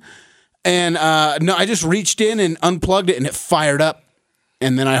 99. And no, I just reached in and unplugged it, and it fired up.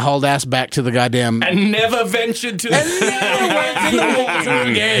 And then I hauled ass back to the goddamn. And never ventured to the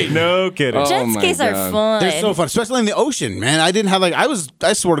again. No kidding. Jet my skis are God. fun. They're so fun, especially in the ocean, man. I didn't have like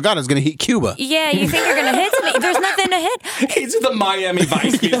I swear to God, I was gonna hit Cuba. Yeah, you think you're gonna hit something? There's nothing to hit. It's the Miami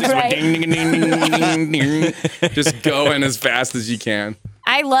Vice music. Right. Ding, ding, ding, ding, ding, ding. Just going as fast as you can.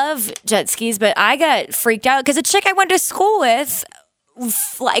 I love jet skis, but I got freaked out because a chick I went to school with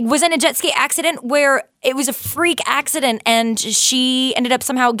was in a jet ski accident where it was a freak accident, and she ended up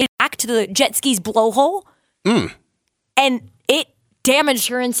somehow getting back to the jet ski's blowhole, and it damaged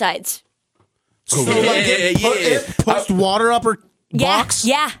her insides. So like it pushed water up her box.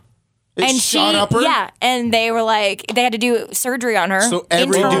 Yeah. It And shot up her. Yeah, and they were like, they had to do surgery on her. So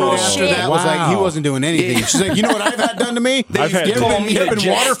every dude Internal after shit. that was like, he wasn't doing anything. She's like, you know what I've had done to me? I've had you ever call been, me you ever a been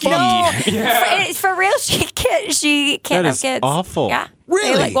jet water ski. fucked? No, for real, she can't That have is kids. awful. Yeah,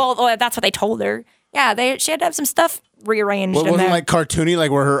 Really? They, well, that's what they told her. Yeah, she had to have some stuff rearranged Well, in wasn't there. like cartoony,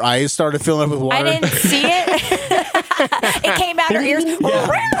 like where her eyes started filling up with water. I didn't see it. It came out her ears.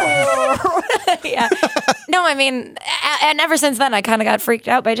 Yeah. No, I mean, and ever since then, I kind of got freaked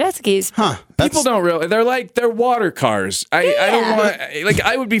out by jet skis. Huh? People don't realize they're water cars. I don't want like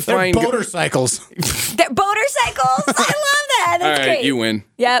I would be They're fine. motorcycles. They're motorcycles. I love that. That's All right, great. you win.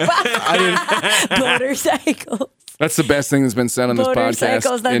 Yeah. Motorcycles. That's the best thing that's been said on this Motorcycles,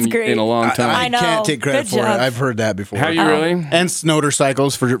 podcast that's great. in a long time. I know. Can't take credit Good for job. it. I've heard that before. Have you really? And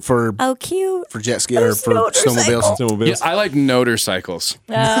snowdercycles for Oh, cute. jet ski or for Snowdercycle. snowmobiles. Snowmobiles. Yeah, I like notercycles.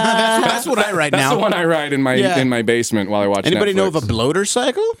 That's what I ride That's now. the one I ride in my Yeah. basement while I watch Anybody Netflix. know of a bloater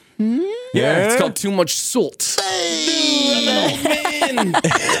cycle? Yeah, it's called Too Much Salt.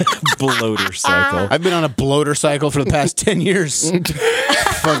 Bloater cycle. I've been on a bloater cycle for the past 10 years.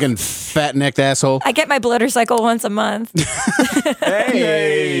 Fucking fat necked asshole. I get my bloater cycle once a month.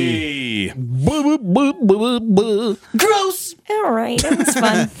 Hey. Gross. All right. It was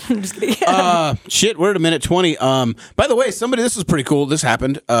fun. I'm just kidding. Shit, we're at a minute 20. By the way, this is pretty cool. This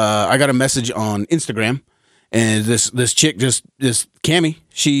happened. I got a message on Instagram, and this chick this Cammie,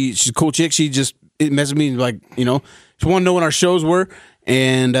 she's a cool chick. She just messaged me like, she wanted to know when our shows were,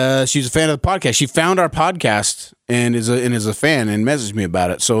 and she's a fan of the podcast. She found our podcast and is a fan and messaged me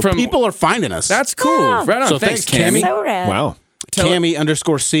about it. So people are finding us. That's cool. Yeah. Right on. So thanks, thanks, Cammie. Cammie. So rad. Wow.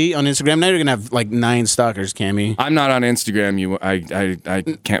 Cammy_C on Instagram. Now you're gonna have like 9 stalkers, Cammy. I'm not on Instagram. I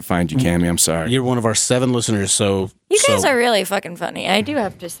can't find you, Cammy. I'm sorry. You're one of our 7 listeners, so You guys are really fucking funny. I do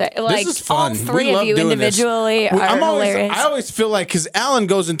have to say, like, this is fun. all 3 We of love you doing this. individually are hilarious. I always feel like because Alan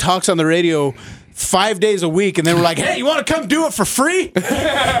goes and talks on the radio 5 days a week, and then we're like, "Hey, you want to come do it for free?"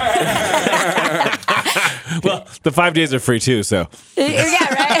 Well, the 5 days are free too, so.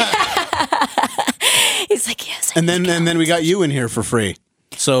 Yeah, right. He's like, yes. And then we got you in here for free.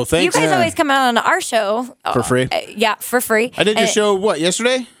 So thanks. You guys always come out on our show For free? Yeah, for free. I did your show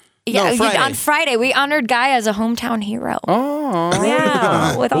yesterday? Yeah, No, Friday. on Friday we honored Guy as a hometown hero. Oh,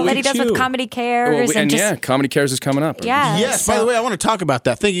 yeah, with all that he does with Comedy Cares and just Comedy Cares is coming up. yeah. Yes, so- by the way, I want to talk about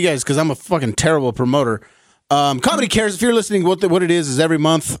that. Thank you guys, because I'm a fucking terrible promoter. Comedy Cares, if you're listening, what it is every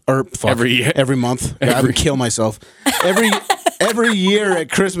month, or Every year. Every month. I would kill myself. Every year at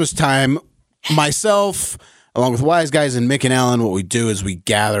Christmas time, myself, along with Wise Guys and Mick and Alan, what we do is we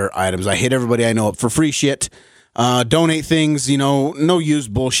gather items. I hit everybody I know up for free shit. Donate things, no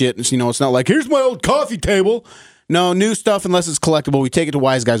used bullshit. It's not like, here's my old coffee table. No, new stuff, unless it's collectible. We take it to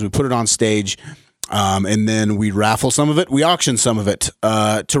Wise Guys, we put it on stage. And then we raffle some of it. We auction some of it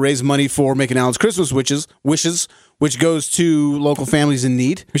to raise money for Mick and Alan's Christmas wishes, which goes to local families in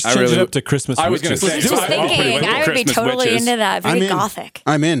need. We should change it up to Christmas I was going to witches. say. I was thinking I would be totally into that. Very gothic.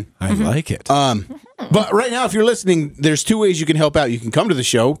 I'm in. I like it. But right now, if you're listening, there's 2 ways you can help out. You can come to the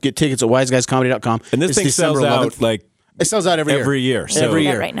show, get tickets at wiseguyscomedy.com. And this It's thing December sells 11th. out like It sells out every year. So Every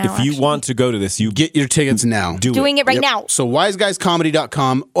year. Right now, if you want to go to this, you Get your tickets now. Doing it right now. So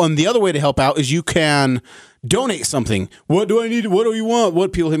wiseguyscomedy.com. And the other way to help out is you can donate something. What do I need? What do you want?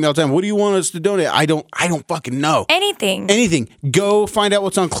 What people hit me all the time. What do you want us to donate? I don't fucking know. Anything. Go find out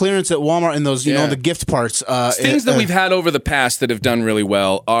what's on clearance at Walmart and those, the gift parts. Things that we've had over the past that have done really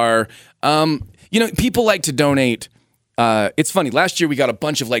well are, people like to donate. It's funny. Last year we got a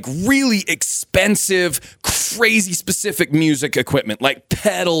bunch of like really expensive, crazy specific music equipment, like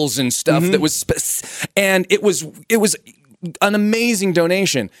pedals and stuff that was, and it was an amazing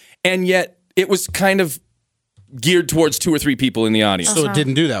donation, and yet it was kind of geared towards 2 or 3 people in the audience. So it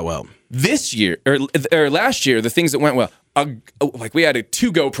didn't do that well. This year or last year, the things that went well. Like we had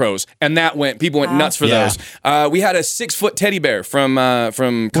 2 GoPros, and people went nuts for those. We had a 6-foot teddy bear from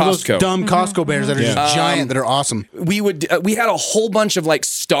Costco. Those dumb Costco bears that are just giant, that are awesome. We had a whole bunch of like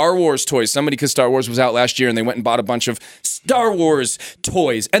Star Wars toys. Somebody, because Star Wars was out last year, and they went and bought a bunch of Star Wars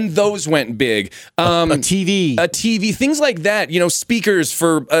toys, and those went big. A TV, things like that. Speakers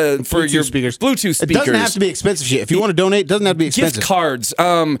for your speakers. Bluetooth speakers. It doesn't have to be expensive shit. If you want to donate, it doesn't have to be expensive. Gift cards.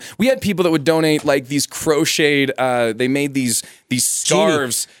 We had people that would donate like these crocheted. They made these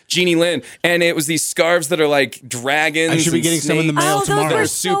scarves, Jeannie Lynn, and it was these scarves that are like dragons. I should be and getting some in the snakes. mail those tomorrow. were They're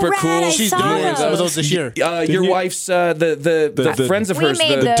so super rad. cool. I She's saw doing some of those this year. Your wife's the friends of We hers,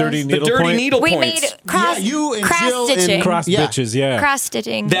 made the those. dirty the needle dirty point. needle We points. made cross, you and cross Jill and stitching. cross Yeah. bitches, yeah. Cross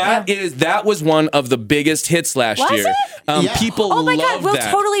stitching. That was one of the biggest hits last Was year. it? Yeah. People Oh my God, loved we'll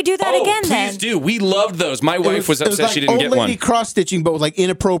that. totally do that again Please then. do. We loved those. My wife was It upset like she didn't old get lady one. cross stitching, but with like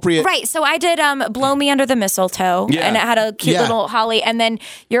inappropriate. Right, so I did "Blow Me Under the Mistletoe," Yeah. and it had a cute Yeah. little holly. And then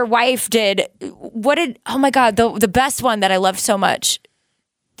your wife did oh my God, the best one that I loved so much.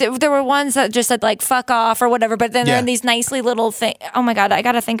 There were ones that just said like "fuck off" or whatever, but then they're in these nicely little thing. Oh my God, I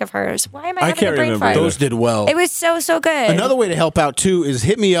got to think of hers. Why am I having can't a brain remember fart? Those did well. It was so good. Another way to help out too is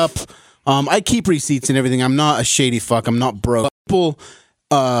hit me up. I keep receipts and everything. I'm not a shady fuck. I'm not broke. People,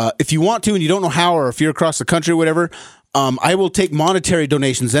 if you want to and you don't know how, or if you're across the country or whatever, I will take monetary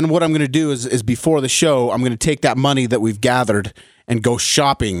donations. Then what I'm going to do is before the show, I'm going to take that money that we've gathered and go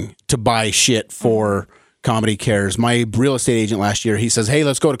shopping to buy shit for Comedy Cares. My real estate agent last year, he says, "Hey,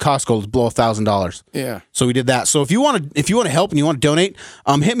 let's go to Costco. Let's blow $1,000." Yeah. So we did that. So if you want to help and you want to donate,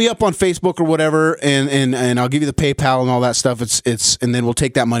 hit me up on Facebook or whatever, and I'll give you the PayPal and all that stuff. It's and then we'll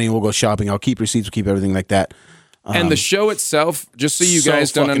take that money and we'll go shopping. I'll keep receipts, we'll keep everything like that. And the show itself, just so you so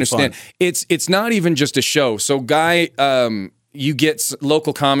guys don't fucking understand, fun. it's not even just a show. So Guy, you get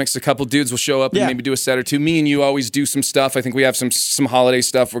local comics, a couple dudes will show up and Yeah. maybe do a set or two. Me and you always do some stuff. I think we have some holiday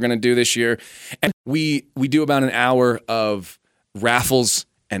stuff we're going to do this year. And we do about an hour of raffles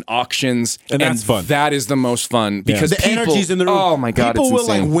and auctions. And that's fun. That is the most fun because The people, energy's in the room. Oh my God, people it's will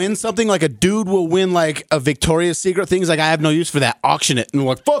insane. like win something. Like a dude will win like a Victoria's Secret thing. He's like, I have no use for that. Auction it, and we're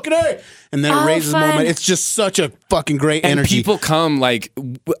like, fucking A. And then it raises fun. moment. It's just such a fucking great and energy. people come like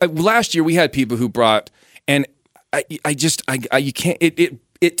last year we had people who brought, and I you can't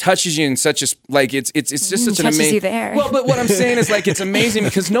it touches you in such a like it's just such an touches amazing. you there. Well, but what I'm saying is like it's amazing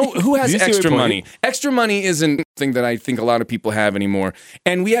because who has You see extra what I'm money? Extra money isn't thing that I think a lot of people have anymore.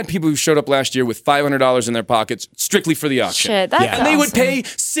 And we had people who showed up last year with $500 in their pockets strictly for the auction. Shit, that's And they would awesome. pay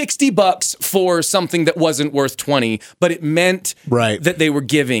 $60 for something that wasn't worth 20, but it meant Right. that they were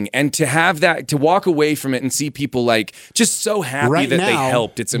giving. And to have that, to walk away from it and see people like just so happy Right that they now-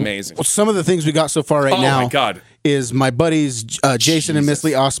 helped, it's amazing. Well, some of the things we got so far right Oh, now my God. is my buddies Jason and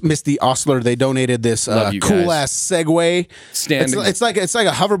Misty Osler. They donated this Love you cool guys. ass Segway. Standing. It's like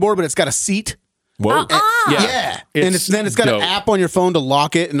a hoverboard, but it's got a seat. Whoa. Yeah, and it's got dope. an app on your phone to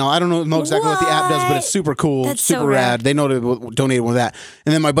lock it. And I don't know exactly what the app does, but it's super cool, That's so super rad. rad. They donated with that,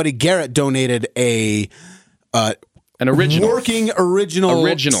 and then my buddy Garrett donated An original. working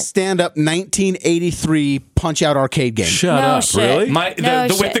original stand-up 1983 Punch-Out arcade game. Shut No up. shit. Really? The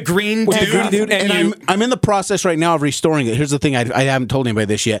with shit. the green With the dude, green dude, and I'm in the process right now of restoring it. Here's the thing: I haven't told anybody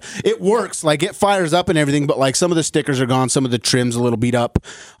this yet. It works, like it fires up and everything, but like some of the stickers are gone, some of the trim's a little beat up.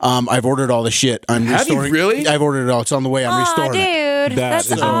 I've ordered all the shit. I'm Have you restoring. really? I've ordered it all. It's on the way. I'm Aw, restoring it. dude, That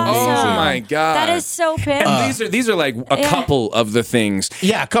that's is awesome. Oh my God. That is so pimp. And these are like a couple of the things.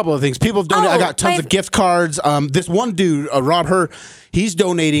 Yeah, a couple of things. People have donated. I got tons of gift cards. This one dude, Rob Herr, he's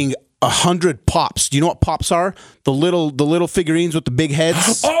donating 100 pops. Do you know what pops are? The little figurines with the big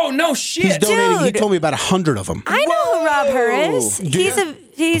heads. Oh no He's shit! donating. He Dude. told me about 100 of them. I know who Rob Herr is.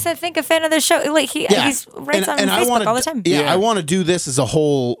 He's I think a fan of the show. Like he's writes on I Facebook wanna, all the time. Yeah, I want to do this as a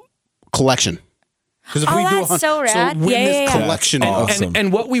whole collection. Because if Oh, we do that's so rad. win Yeah, this yeah, yeah. collection That's of awesome.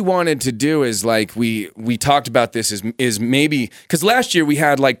 And what we wanted to do is like we talked about this is maybe because last year we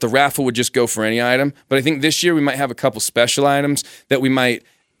had like the raffle would just go for any item, but I think this year we might have a couple special items that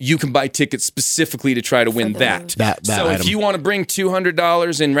you can buy tickets specifically to try to win that. That so item. if you want to bring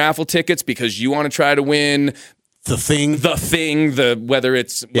 $200 in raffle tickets because you want to try to win the thing. whether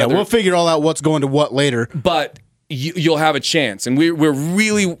it's Yeah, we'll figure all out what's going to what later. but you'll have a chance. And we're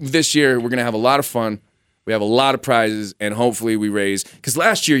really this year we're gonna have a lot of fun. We have a lot of prizes, and hopefully we raise because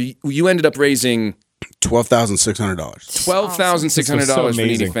last year you ended up raising $12,600. $12,600 for needy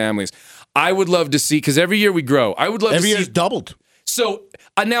amazing. families. I would love to see because every year we grow. I would love Every to year's see. doubled. So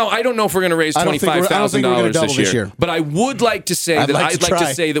now I don't know if we're going to raise I don't think we're gonna $25,000 double this year. but I would like to say I'd that like to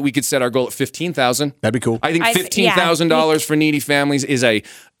try. that we could set our goal at $15,000. That'd be cool. I think I th- yeah. $15,000 for needy families is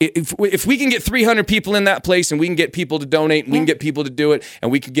if we can get 300 people in that place and we can get people to donate and we can get people to do it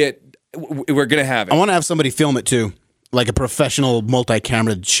and we're going to have it. I want to have somebody film it too, like a professional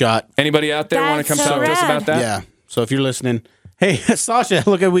multi-camera shot. Anybody out there want to come That's so talk to us rad. about that? Yeah. So if you're listening, hey Sasha,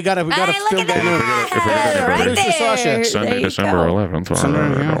 look at we got a Hey, film look at guy. that. Right Producer there. Sasha. There Sunday, you December go. 11th.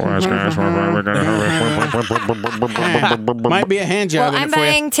 Might be a hand job Well, in I'm it for you.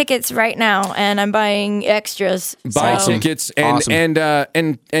 buying tickets right now, and I'm buying extras. Buy so- tickets and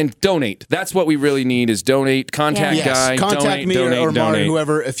Awesome. and donate. That's what we really need is donate. Contact Yeah. Guy. Contact donate, me donate, or Marty, donate.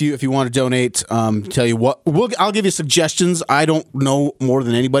 whoever, if you want to donate. Tell you what, I'll give you suggestions. I don't know more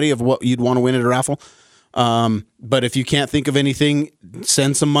than anybody of what you'd want to win at a raffle. But if you can't think of anything,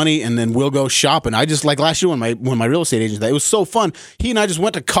 send some money and then we'll go shopping. I just like last year when my real estate agent, it was so fun. He and I just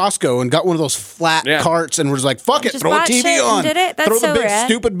went to Costco and got one of those flat carts and was like, fuck it, Just throw a bought TV shit and on. did it? That's throw the so big rad.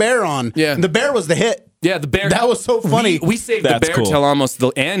 stupid bear on. Yeah. And the bear was the hit. Yeah, the bear. That was so funny. We saved That's the bear cool. till almost the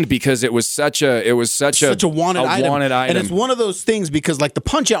end because it was such a wanted item. And it's one of those things because like the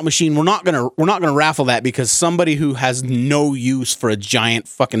punch out machine, we're not gonna raffle that because somebody who has no use for a giant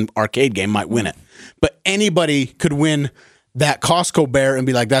fucking arcade game might win it. But anybody could win that Costco bear and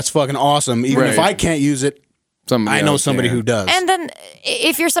be like, that's fucking awesome. Even if Right. I can't use it, Somebody I know else somebody can. who does. And then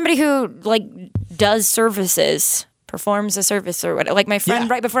if you're somebody who like does services, performs a service or whatever. Like my friend,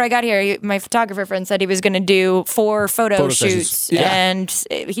 right before I got here, my photographer friend said he was going to do 4 photo sessions. shoots, Yeah. and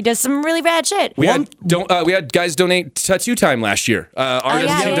he does some really bad shit. We had guys donate tattoo time last year. Artists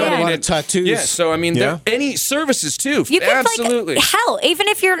yeah, who yeah. donated A lot of tattoos. Yeah, so I mean, any services too. You could Absolutely. like hell, even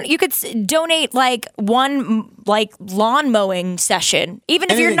if you could donate like one like lawn mowing session, even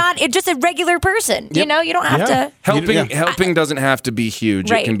if you're Anything. not just a regular person. You know, you don't have to. Helping doesn't have to be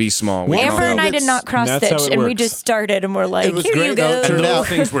huge. Right. It can be small. We can Amber all and I help. did not cross that's how stitch, it and we works. just started, and we're like, It was here great, you though. go. It turned out. Those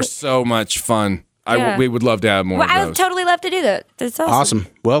things were so much fun. Yeah. We would love to have more Well, of I those. would totally love to do that. That's awesome. Awesome.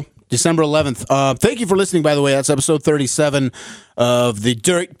 Well, December 11th. Thank you for listening, by the way. That's episode 37 of the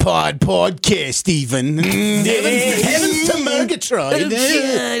Dirt Pod podcast, Stephen. Heavens to Murgatroyd.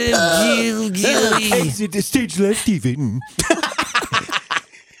 Exit the stage left, Steven.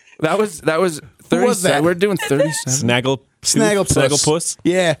 That was 37. was that? We're doing 37. Snagglepuss.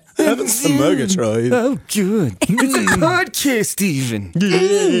 Yeah. Heavens to Murgatroyd. Oh, good. It's a podcast, Steven.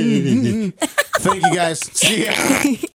 Thank you, guys. See ya.